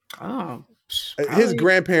 Oh. His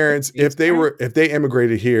grandparents, if they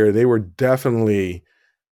immigrated here, they were definitely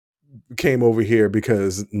came over here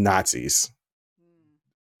because Nazis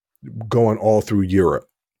going all through Europe.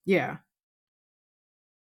 Yeah.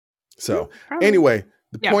 So anyway,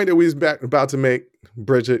 the point that we was about to make,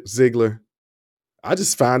 Bridget Ziegler, I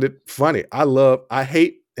just found it funny. I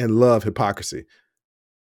hate and love hypocrisy.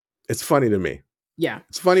 It's funny to me. Yeah.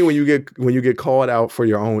 It's funny when you get called out for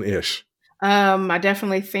your own ish. I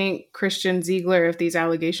definitely think Christian Ziegler, if these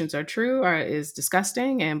allegations are true, is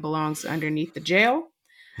disgusting and belongs underneath the jail.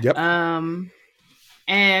 Yep.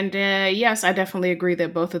 Yes, I definitely agree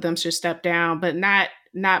that both of them should step down, but not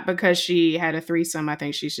because she had a threesome. I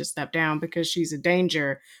think she should step down because she's a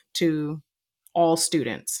danger to all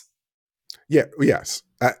students. Yeah. Yes.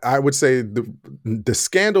 I would say the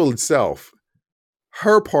scandal itself,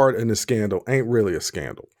 her part in the scandal ain't really a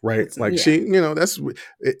scandal, right? She,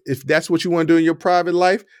 if that's what you want to do in your private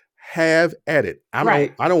life, have at it. I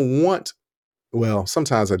don't want, well,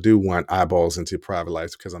 sometimes I do want eyeballs into your private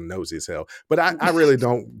life because I'm nosy as hell, but I really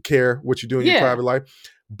don't care what you do in your private life.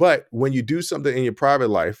 But when you do something in your private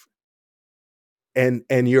life and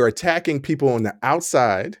you're attacking people on the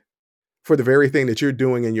outside for the very thing that you're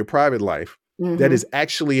doing in your private life, that is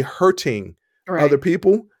actually hurting other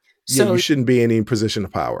people, you shouldn't be in any position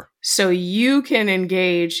of power. So you can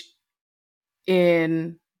engage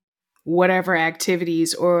in whatever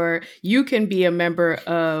activities, or you can be a member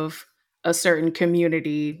of a certain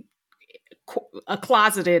community, a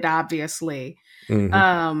closeted, obviously,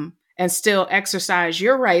 and still exercise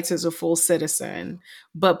your rights as a full citizen.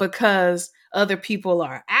 But because other people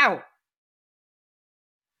are out,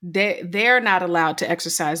 they're not allowed to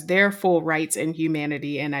exercise their full rights and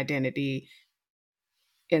humanity and identity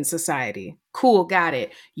in society. Cool, got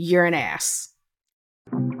it. You're an ass.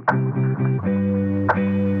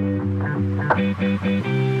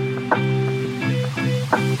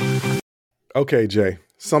 Okay, Jay,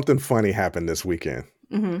 something funny happened this weekend.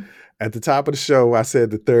 At the top of the show, I said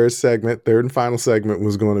the third and final segment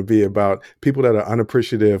was going to be about people that are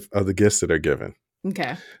unappreciative of the gifts that are given.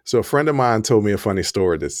 Okay. So a friend of mine told me a funny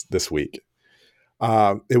story this week.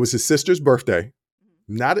 It was his sister's birthday.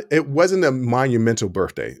 It wasn't a monumental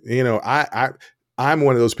birthday. You know, I'm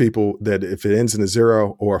one of those people that if it ends in a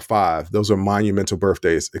 0 or a 5, those are monumental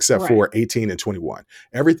birthdays, except for 18 and 21.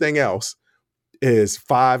 Everything else is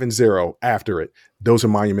 5 and 0 after it. Those are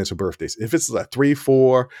monumental birthdays. If it's like 3,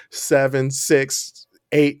 4, 7, 6,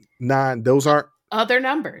 8, 9, those aren't other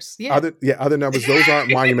numbers. Yeah. Other numbers. Those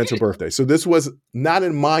aren't monumental birthdays. So this was not a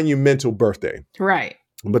monumental birthday. Right.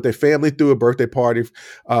 But their family threw a birthday party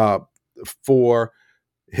for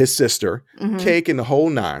his sister, cake and the whole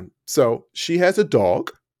 9. So she has a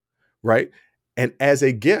dog, right? And as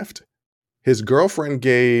a gift, his girlfriend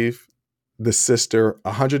gave the sister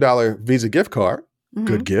a $100 Visa gift card.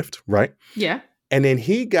 Good gift, right? Yeah. And then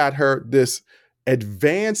he got her this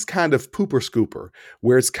advanced kind of pooper scooper,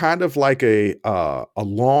 where it's kind of like a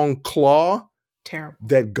long claw. Terrible.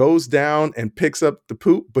 That goes down and picks up the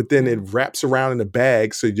poop, but then it wraps around in a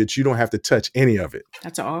bag so that you don't have to touch any of it.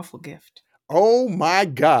 That's an awful gift. Oh my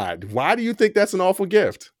God. Why do you think that's an awful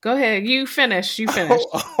gift? Go ahead. You finish.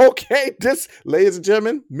 Oh, okay. This, ladies and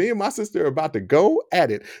gentlemen, me and my sister are about to go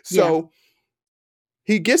at it. So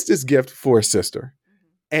he gets this gift for his sister,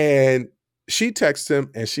 and she texts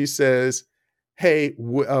him and she says, hey,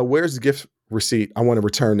 where's the gift receipt? I want to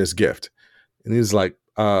return this gift. And he's like,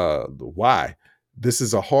 why? This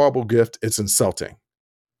is a horrible gift. It's insulting.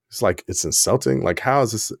 It's like, it's insulting? Like, how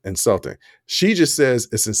is this insulting? She just says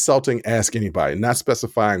it's insulting, ask anybody, not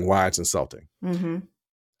specifying why it's insulting. Mm-hmm.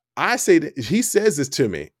 I say that he says this to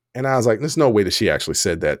me, and I was like, there's no way that she actually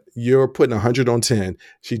said that. You're putting 100 on 10.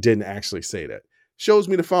 She didn't actually say that. Shows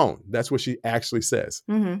me the phone. That's what she actually says.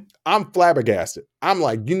 Mm-hmm. I'm flabbergasted. I'm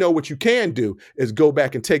like, you know what you can do is go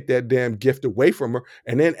back and take that damn gift away from her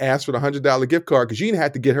and then ask for the $100 gift card, because you didn't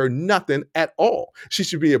have to get her nothing at all. She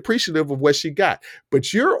should be appreciative of what she got.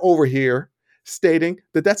 But you're over here stating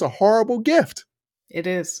that that's a horrible gift. It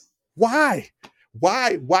is. Why?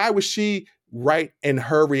 Why was she right in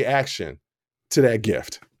her reaction to that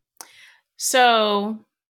gift? So,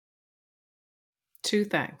 two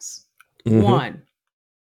things. Mm-hmm. One,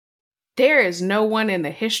 there is no one in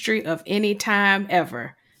the history of any time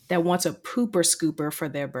ever that wants a pooper scooper for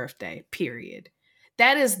their birthday, period.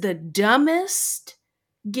 That is the dumbest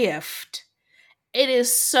gift. It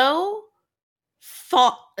is so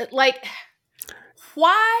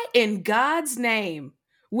why in God's name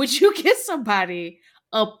would you get somebody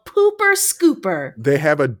a pooper scooper? They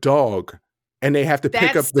have a dog and they have to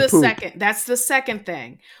pick up the poop. That's the second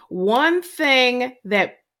thing. One thing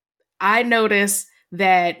that I notice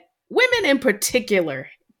that women in particular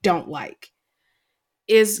don't like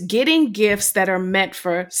is getting gifts that are meant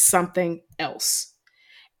for something else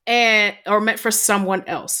or meant for someone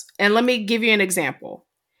else. And let me give you an example.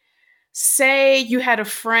 Say you had a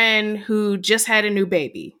friend who just had a new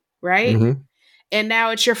baby, right? Mm-hmm. And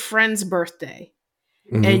now it's your friend's birthday.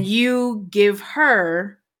 Mm-hmm. And you give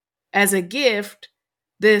her as a gift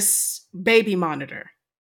this baby monitor.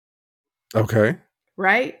 Okay.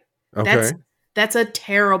 Right? Okay. That's a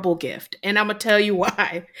terrible gift. And I'm going to tell you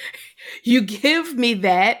why. You give me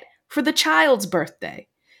that for the child's birthday.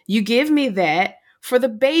 You give me that for the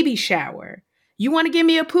baby shower. You want to give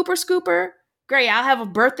me a pooper scooper? Great. I'll have a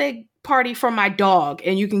birthday party for my dog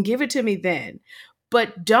and you can give it to me then.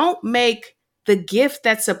 But don't make the gift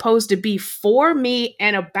that's supposed to be for me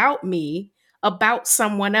and about me about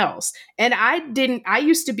someone else. And I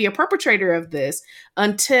used to be a perpetrator of this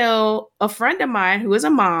until a friend of mine who is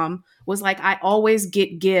a mom was like, I always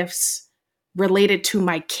get gifts related to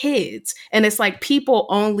my kids. And it's like people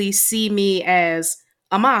only see me as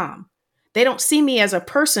a mom. They don't see me as a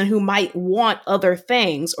person who might want other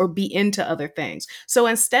things or be into other things. So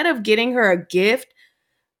instead of getting her a gift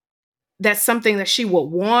that's something that she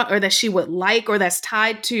would want or that she would like or that's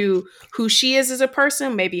tied to who she is as a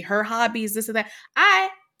person, maybe her hobbies, this or that. I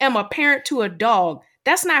am a parent to a dog.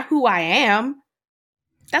 That's not who I am.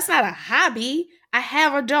 That's not a hobby. I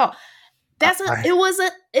have a dog.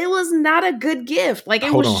 It was not a good gift. Like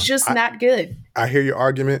it was just not good. I hear your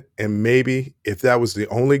argument, and maybe if that was the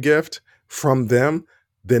only gift from them,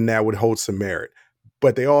 then that would hold some merit.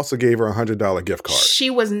 But they also gave her $100 gift card. She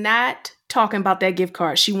was not talking about that gift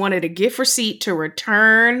card. She wanted a gift receipt to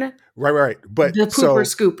return. Right. But the pooper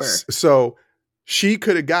scooper. So she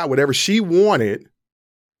could have got whatever she wanted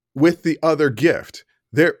with the other gift.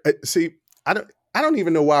 See, I don't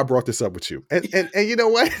even know why I brought this up with you. And you know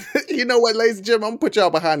what? You know what, ladies and gentlemen, I'm gonna put y'all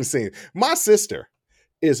behind the scenes. My sister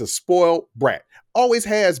is a spoiled brat. Always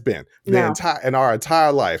has been in our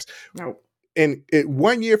entire lives. No. And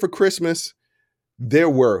 1 year for Christmas, there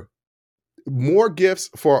were more gifts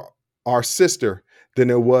for our sister than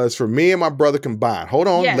there was for me and my brother combined. Hold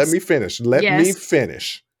on. Yes. Let me finish. Let me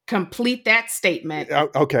finish. Complete that statement.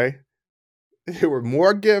 Okay. There were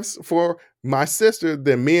more gifts for my sister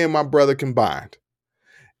than me and my brother combined.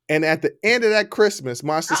 And at the end of that Christmas,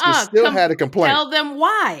 my sister still had a complaint. Tell them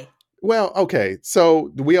why. Well, okay.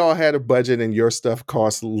 So we all had a budget and your stuff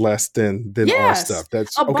costs less than our stuff.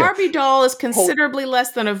 That's a Barbie doll is considerably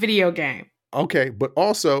less than a video game. Okay, but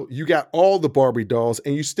also you got all the Barbie dolls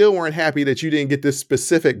and you still weren't happy that you didn't get this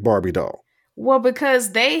specific Barbie doll. Well,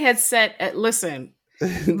 because they had set, listen,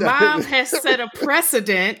 Mom has set a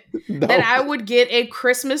precedent that I would get a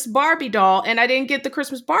Christmas Barbie doll, and I didn't get the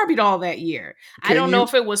Christmas Barbie doll that year. I don't know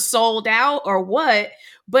if it was sold out or what,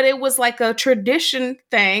 but it was like a tradition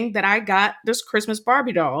thing that I got this Christmas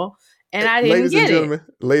Barbie doll. And I didn't get it.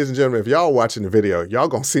 Ladies and gentlemen, if y'all watching the video, y'all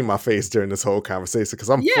gonna see my face during this whole conversation because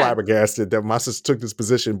I'm flabbergasted that my sister took this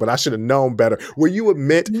position, but I should have known better. Will you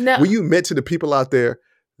admit to the people out there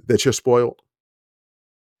that you're spoiled?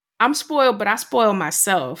 I'm spoiled, but I spoil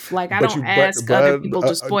myself. Like I But don't ask other people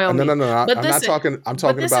to spoil no, me. no. But I'm not talking. I'm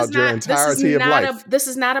talking about your this is entirety of life. this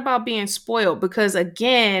is not about being spoiled, because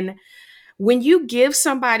again, when you give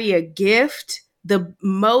somebody a gift, the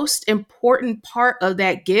most important part of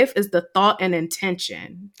that gift is the thought and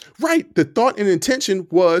intention. Right. The thought and intention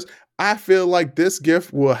was, I feel like this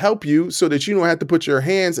gift will help you so that you don't have to put your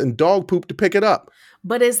hands in dog poop to pick it up.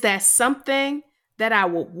 But is that something that I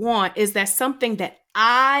would want? Is that something that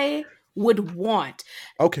I would want?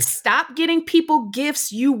 Okay. Stop getting people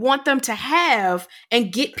gifts you want them to have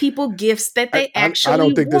and get people gifts that they actually want. I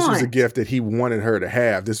don't think this was a gift that he wanted her to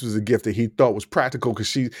have. This was a gift that he thought was practical, because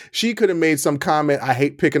she could have made some comment, I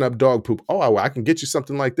hate picking up dog poop. Oh, well, I can get you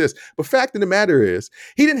something like this. But fact of the matter is,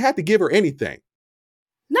 he didn't have to give her anything.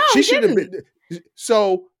 No, she should have been.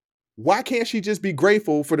 So why can't she just be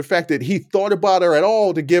grateful for the fact that he thought about her at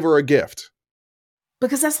all to give her a gift?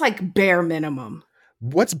 Because that's like bare minimum.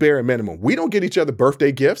 What's bare minimum? We don't get each other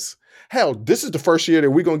birthday gifts. Hell, this is the first year that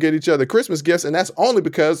we're going to get each other Christmas gifts, and that's only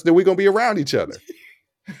because that we're going to be around each other.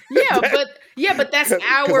 but that's our.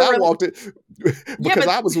 I walked it because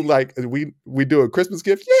I was like, we do a Christmas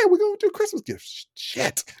gift. Yeah, we're going to do a Christmas gift.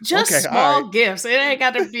 Shit, just small gifts. It ain't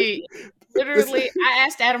got to be. Literally, I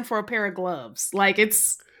asked Adam for a pair of gloves. Like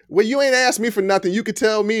it's. Well, you ain't asked me for nothing. You could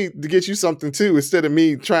tell me to get you something too, instead of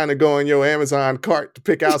me trying to go in your Amazon cart to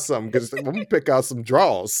pick out something, because I'm gonna pick out some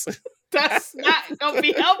drawers. That's not gonna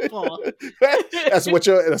be helpful. That's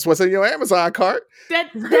what's in your Amazon cart.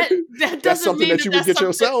 That doesn't that's something mean that you would get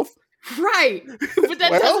yourself. Right. But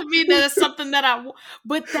that doesn't mean that it's something that I want.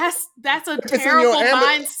 But that's a terrible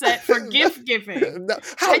mindset for gift giving. No,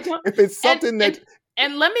 if it's something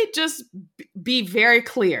and let me just be very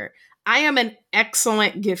clear. I am an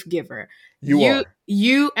excellent gift giver.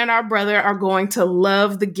 You and our brother are going to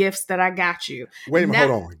love the gifts that I got you. Wait a minute,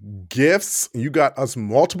 hold on. Gifts? You got us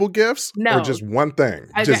multiple gifts? No. Or just one thing?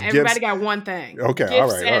 Everybody got one thing. Okay, gifts all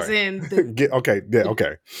right. As in the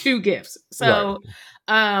okay. 2 gifts. So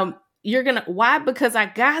you're gonna why? Because I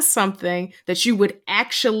got something that you would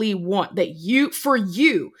actually want,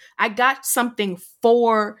 I got something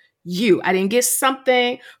for you. I didn't get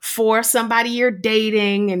something for somebody you're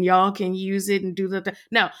dating and y'all can use it and do the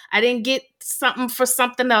no, I didn't get something for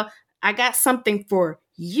something else. I got something for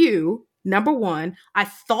you. Number one, I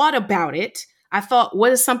thought about it. I thought,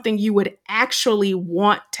 what is something you would actually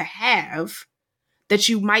want to have that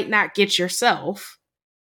you might not get yourself?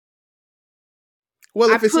 Well,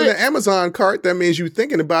 if it's in the Amazon cart, that means you're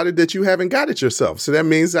thinking about it, that you haven't got it yourself. So that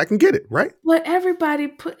means I can get it, right? But everybody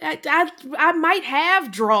I might have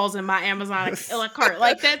drawers in my Amazon cart.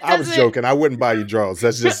 Like that. I was joking. I wouldn't buy you drawers.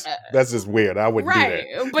 That's just weird. I wouldn't do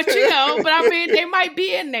that. But but I mean, they might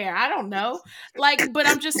be in there. I don't know. Like, but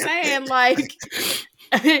I'm just saying, like,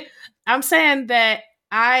 I'm saying that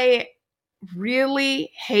I really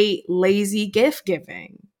hate lazy gift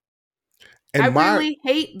giving. And I really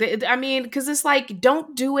hate that. I mean, because it's like,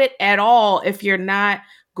 don't do it at all if you're not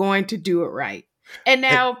going to do it right. And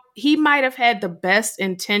now he might have had the best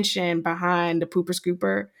intention behind the Pooper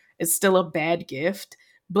Scooper. It's still a bad gift,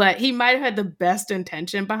 but he might have had the best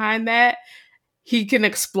intention behind that. He can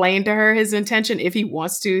explain to her his intention if he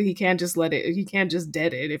wants to. He can't just he can't just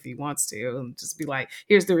dead it if he wants to and just be like,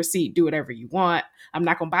 here's the receipt, do whatever you want. I'm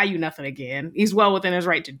not going to buy you nothing again. He's well within his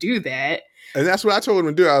right to do that. And that's what I told him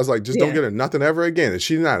to do. I was like, just don't get her nothing ever again. And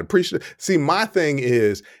she's not appreciative. See, my thing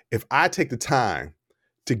is, if I take the time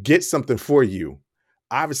to get something for you,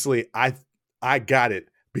 obviously I got it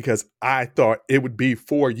because I thought it would be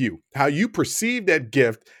for you. How you perceive that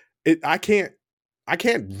gift, I can't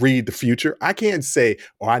read the future. I can't say,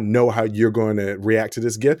 oh, I know how you're going to react to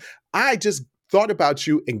this gift. I just thought about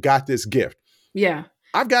you and got this gift. Yeah.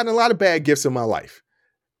 I've gotten a lot of bad gifts in my life,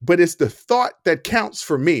 but it's the thought that counts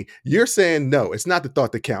for me. You're saying, no, it's not the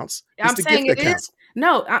thought that counts. It's the gift that counts.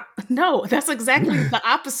 No, that's exactly the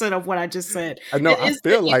opposite of what I just said. I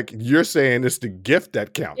feel like you're saying it's the gift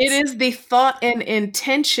that counts. It is the thought and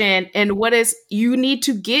intention. And you need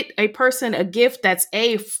to get a person a gift that's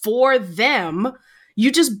for them.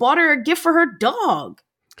 You just bought her a gift for her dog.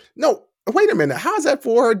 No, wait a minute. How is that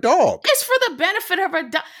for her dog? It's for the benefit of her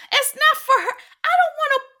dog. It's not for her. I don't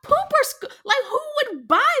want a pooper. Like, who would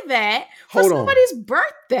buy that for somebody's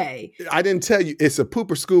birthday? I didn't tell you. It's a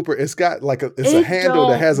pooper scooper. It's got like a handle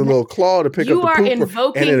that has a little claw to pick up the pooper. You are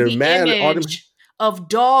invoking the image of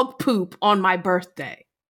dog poop on my birthday.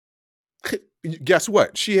 Guess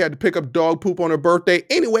what? She had to pick up dog poop on her birthday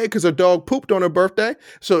anyway because her dog pooped on her birthday.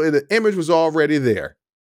 So the image was already there.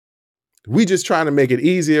 We just trying to make it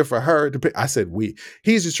easier for her to pick. I said we.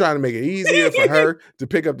 He's just trying to make it easier for her to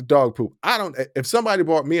pick up the dog poop. If somebody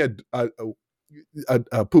bought me a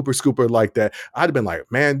pooper scooper like that, I'd have been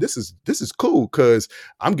like, man, this is cool because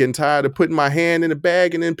I'm getting tired of putting my hand in a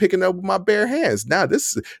bag and then picking up with my bare hands. Now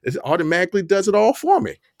it automatically does it all for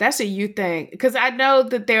me. That's a you thing, because I know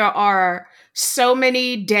that there are so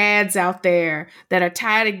many dads out there that are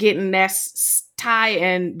tired of getting that tie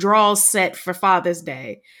and draws set for Father's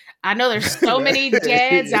Day. I know there's so many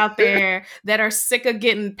dads out there that are sick of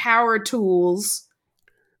getting power tools.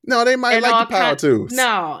 No, they might like the power tools.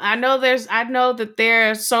 No, I know that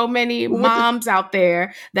there are so many moms out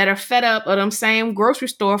there that are fed up of them same grocery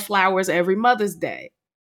store flowers every Mother's Day.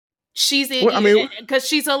 Because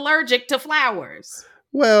she's allergic to flowers.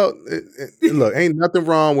 Well, look, ain't nothing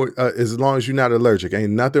wrong with as long as you're not allergic.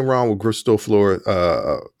 Ain't nothing wrong with grocery store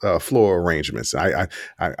floral arrangements. I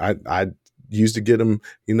used to get them,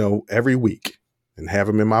 every week and have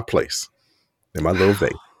them in my place in my little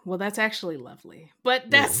vase. Well, that's actually lovely, but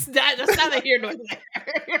that's neither here nor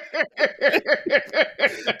there.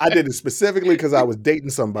 I did it specifically because I was dating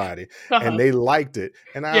somebody and they liked it,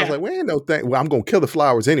 and I was like, "Well, no thing. Well, I'm gonna kill the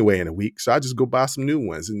flowers anyway in a week, so I just go buy some new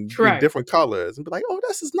ones and different colors and be like, oh,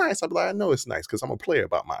 this is nice.' I'll be like, I know it's nice because I'm a player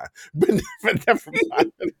about mine, but never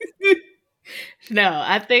mind. No,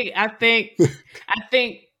 I think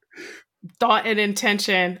thought and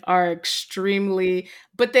intention are extremely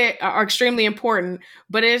important,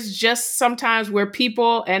 but it's just sometimes where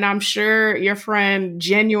people, and I'm sure your friend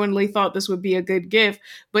genuinely thought this would be a good gift,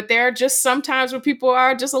 but there are just sometimes where people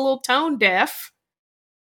are just a little tone deaf,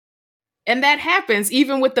 and that happens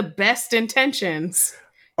even with the best intentions.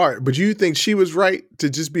 All right, but you think she was right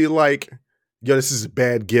to just be like, yo, this is a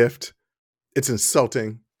bad gift, it's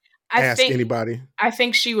insulting, ask anybody? I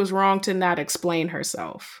think she was wrong to not explain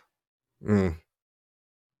herself.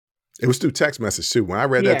 It was through text message too. When I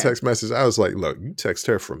read that text message, I was like, "Look, you text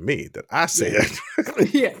her from me that I said."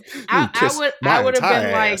 Yeah, I would have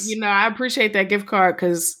been like, I appreciate that gift card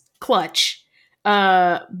because clutch.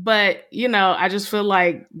 But I just feel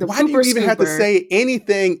like why do you even have to say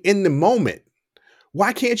anything in the moment?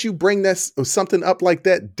 Why can't you bring something up like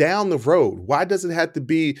that down the road? Why does it have to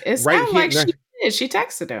be right here? Like she did. She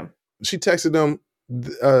texted him. She texted him.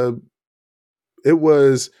 It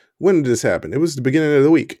was. When did this happen? It was the beginning of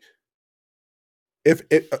the week. If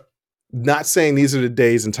it, not saying these are the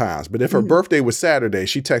days and times, but if her birthday was Saturday,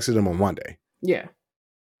 she texted him on Monday. Yeah.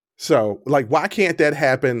 So, why can't that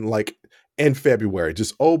happen in February?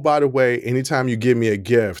 Just, oh, by the way, anytime you give me a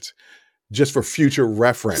gift, just for future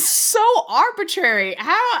reference. So arbitrary.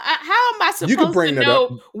 How am I supposed to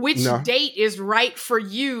know which date is right for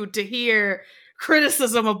you to hear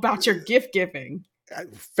criticism about your gift giving?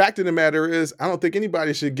 Fact of the matter is, I don't think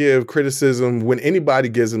anybody should give criticism when anybody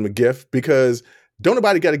gives them a gift, because don't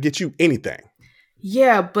nobody got to get you anything.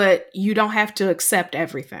 Yeah, but you don't have to accept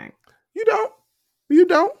everything. You don't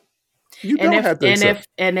have to accept.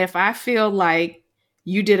 If I feel like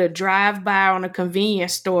you did a drive-by on a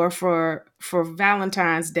convenience store for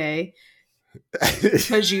Valentine's Day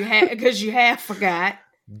because you half forgot.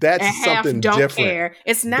 That's and something half don't different. Care.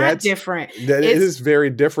 It's not different. It is very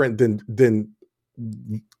different than.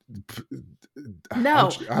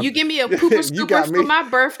 No, you give me a pooper scooper for my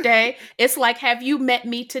birthday. It's like, have you met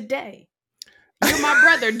me today? You're my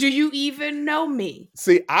brother. Do you even know me?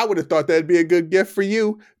 See, I would have thought that'd be a good gift for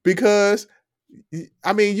you because,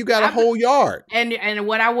 you got a whole yard. And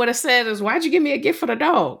what I would have said is, why'd you give me a gift for the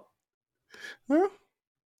dog? Well,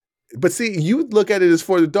 but see, you look at it as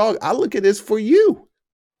for the dog. I look at it as for you.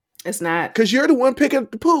 It's not. Because you're the one picking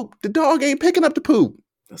up the poop. The dog ain't picking up the poop.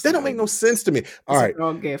 That don't make no sense to me. All right.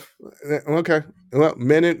 Dog gift. Okay. Well,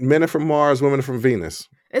 men are from Mars, women are from Venus.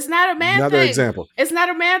 It's not a man thing. Another example. It's not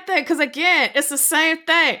a man thing. Because again, it's the same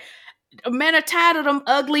thing. Men are tired of them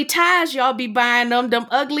ugly ties y'all be buying them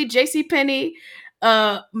ugly JCPenney,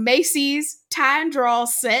 Macy's tie and draw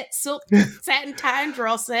set, silk satin tie and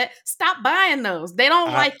draw set. Stop buying those. They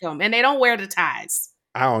don't like them and they don't wear the ties.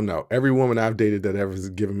 I don't know. Every woman I've dated that ever has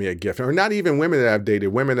given me a gift, or not even women that I've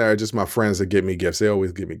dated, women that are just my friends that give me gifts, they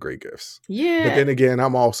always give me great gifts. Yeah. But then again,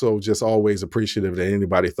 I'm also just always appreciative that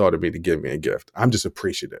anybody thought of me to give me a gift. I'm just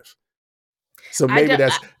appreciative. So maybe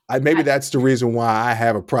that's the reason why I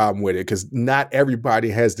have a problem with it, because not everybody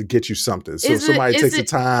has to get you something. So if somebody takes the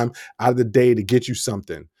time out of the day to get you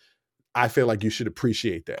something, I feel like you should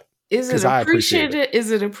appreciate that. Is it appreciative?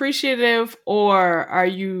 Is it appreciative, or are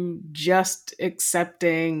you just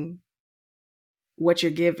accepting what you're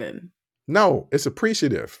given? No, it's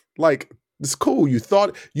appreciative. It's cool. You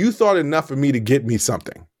thought enough of me to get me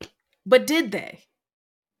something. But did they?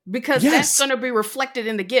 Because that's going to be reflected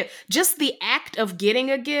in the gift. Just the act of getting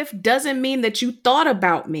a gift doesn't mean that you thought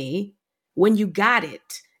about me when you got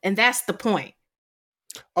it. And that's the point.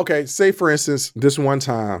 Okay, say for instance, this one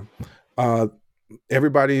time,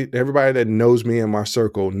 everybody that knows me in my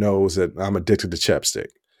circle knows that I'm addicted to chapstick.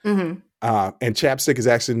 Mm-hmm. And chapstick is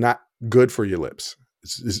actually not good for your lips.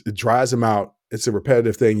 It dries them out. It's a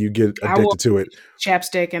repetitive thing. You get addicted to it.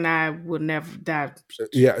 Chapstick, and I will never die.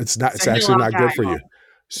 Yeah, it's not. It's actually not good for you.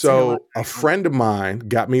 So a friend of mine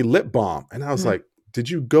got me lip balm, and I was like, "Did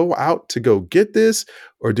you go out to go get this,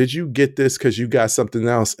 or did you get this because you got something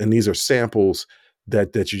else? And these are samples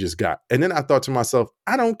that you just got." And then I thought to myself,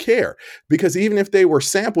 I don't care, because even if they were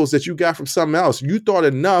samples that you got from something else, you thought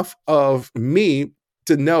enough of me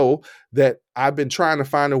to know that I've been trying to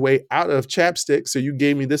find a way out of chapstick. So you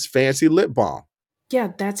gave me this fancy lip balm. Yeah,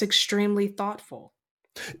 that's extremely thoughtful.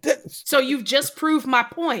 So you've just proved my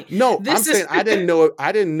point. No, I'm saying I didn't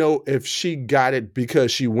know if she got it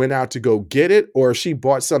because she went out to go get it, or if she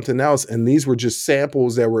bought something else and these were just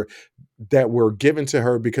samples that were given to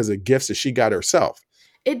her because of gifts that she got herself.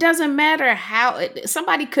 It doesn't matter how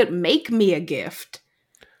somebody could make me a gift.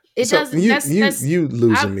 It so doesn't. You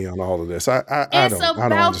losing me on all of this. It's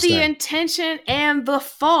about the intention and the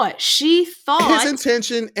thought. She thought his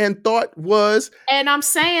intention and thought was, and I'm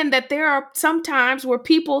saying that there are some times where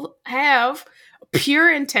people have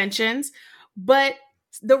pure intentions, but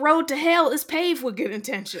the road to hell is paved with good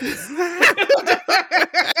intentions.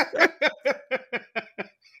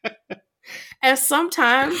 And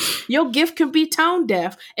sometimes your gift can be tone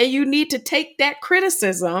deaf, and you need to take that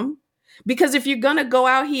criticism. Because if you're going to go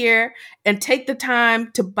out here and take the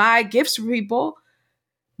time to buy gifts for people,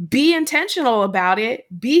 be intentional about it,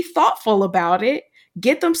 be thoughtful about it,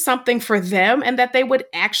 get them something for them and that they would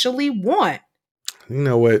actually want. You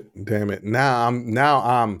know what? Damn it. Now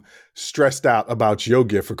I'm stressed out about your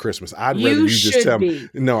gift for Christmas. I'd rather you just tell me.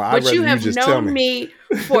 No, I'd rather you just tell me. But you have known me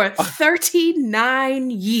for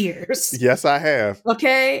 39 years. Yes, I have.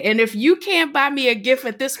 Okay? And if you can't buy me a gift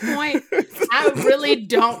at this point, I really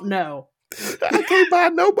don't know. I can't buy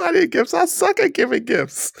nobody gifts. I suck at giving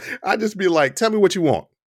gifts. I just be like, tell me what you want.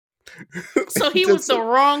 So he was the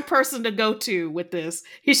wrong person to go to with this.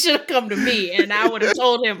 He should have come to me, and I would have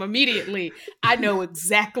told him immediately, I know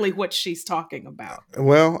exactly what she's talking about.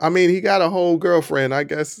 Well, I mean, he got a whole girlfriend. I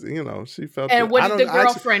guess, she felt. And what did the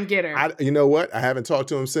girlfriend get her? You know what? I haven't talked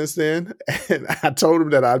to him since then. And I told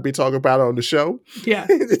him that I'd be talking about it on the show. Yeah.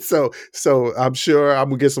 So I'm sure I'm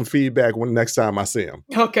going to get some feedback next time I see him.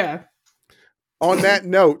 Okay. On that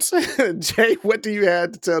note, Jay, what do you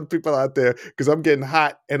have to tell the people out there? Because I'm getting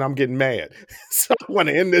hot and I'm getting mad. So I want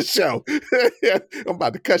to end this show. I'm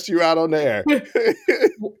about to cuss you out on the air.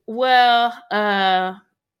 Well,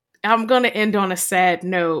 I'm going to end on a sad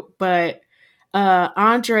note, but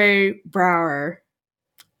Andre Braugher,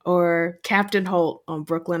 or Captain Holt on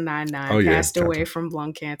Brooklyn Nine-Nine, passed away from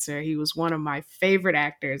lung cancer. He was one of my favorite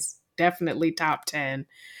actors, definitely top 10.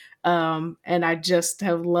 And I just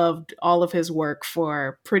have loved all of his work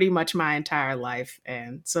for pretty much my entire life.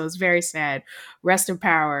 And so it's very sad. Rest in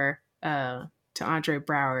power to Andre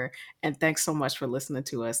Braugher. And thanks so much for listening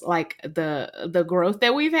to us. Like the growth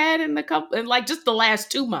that we've had in like just the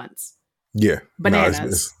last 2 months. Yeah.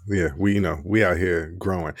 Bananas. We out here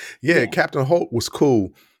growing. Yeah. Captain Holt was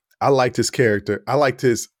cool. I liked his character. I liked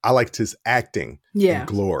his acting. Yeah. In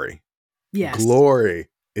Glory. Yes. Glory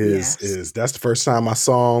is that's the first time I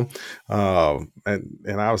saw him,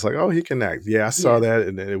 and I was like, oh, he can act. Yeah, I saw that,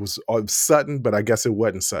 and it was sudden, but I guess it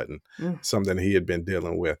wasn't sudden. Something he had been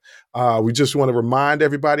dealing with. We just want to remind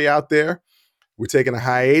everybody out there, we're taking a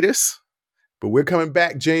hiatus, but we're coming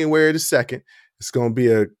back January the 2nd. It's going to be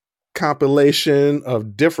a compilation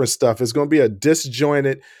of different stuff. It's going to be a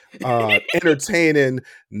disjointed, entertaining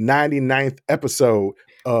 99th episode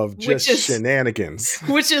of just shenanigans.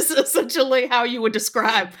 Which is essentially how you would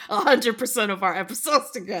describe 100% of our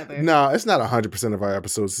episodes together. No, it's not 100% of our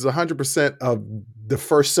episodes. It's 100% of the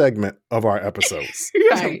first segment of our episodes.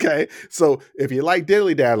 Right. Okay? So if you like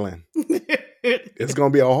diddly-daddling, it's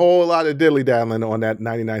going to be a whole lot of diddly-daddling on that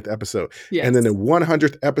 99th episode. Yes. And then the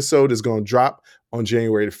 100th episode is going to drop on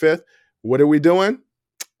January the 5th. What are we doing?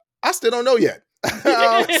 I still don't know yet.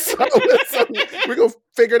 So we're gonna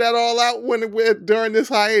figure that all out during this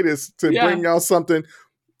hiatus to bring y'all something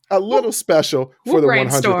a little special for the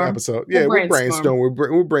 100th episode. Yeah, we'll brainstorm.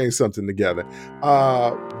 We'll bring something together.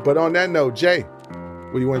 But on that note, Jay,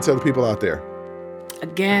 what do you want to tell the people out there?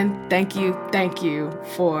 Again, thank you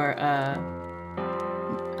for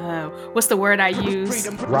what's the word I use?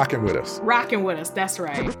 Rocking with us. Rocking with us. That's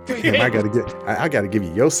right. Damn, I gotta give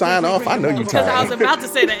you your sign off. I know you tired. I was about to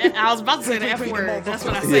say the F word. That's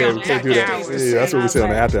what I say on the after hours. Yeah, that's what we say on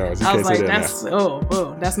the after hours. I was like,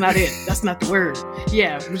 that's not it. That's not the word.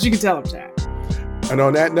 Yeah, but you can tell them that. And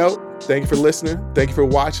on that note, thank you for listening. Thank you for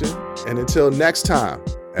watching. And until next time,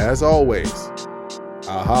 as always,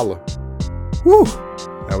 I'll holla. Woo!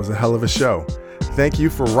 That was a hell of a show. Thank you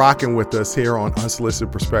for rocking with us here on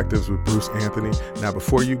Unsolicited Perspectives with Bruce Anthony. Now,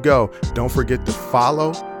 before you go, don't forget to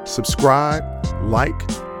follow, subscribe, like,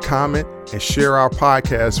 comment, and share our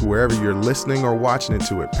podcast wherever you're listening or watching it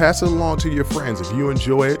to it. Pass it along to your friends. If you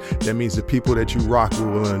enjoy it, that means the people that you rock with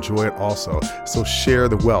will enjoy it also. So share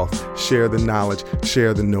the wealth, share the knowledge,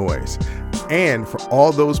 share the noise. And for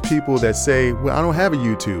all those people that say, well, I don't have a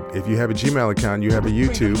YouTube. If you have a Gmail account, you have a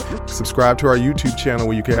YouTube. Subscribe to our YouTube channel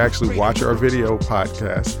where you can actually watch our video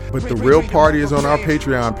podcast. But the real party is on our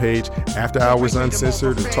Patreon page, After Hours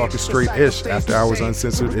Uncensored and Talking Straight-ish. After Hours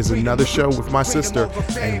Uncensored is another show with my sister.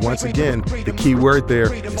 And once again, the key word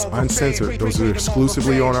there is uncensored. Those are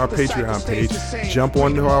exclusively on our Patreon page. Jump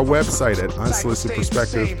onto our website at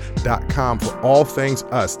unsolicitedperspective.com for all things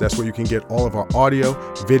us. That's where you can get all of our audio,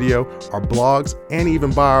 video, our blogs, and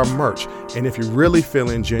even buy our merch. And if you're really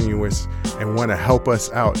feeling generous and want to help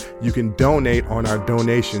us out, you can donate on our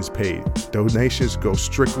donations page. Donations go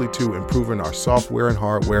strictly to improving our software and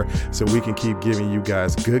hardware so we can keep giving you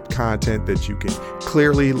guys good content that you can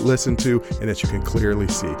clearly listen to and that you can clearly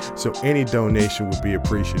see. So any donation would be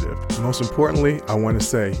appreciative. Most importantly, I want to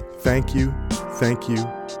say thank you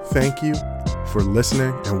for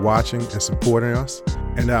listening and watching and supporting us.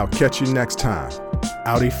 And I'll catch you next time.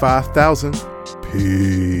 Audi 5000.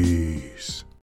 Peace.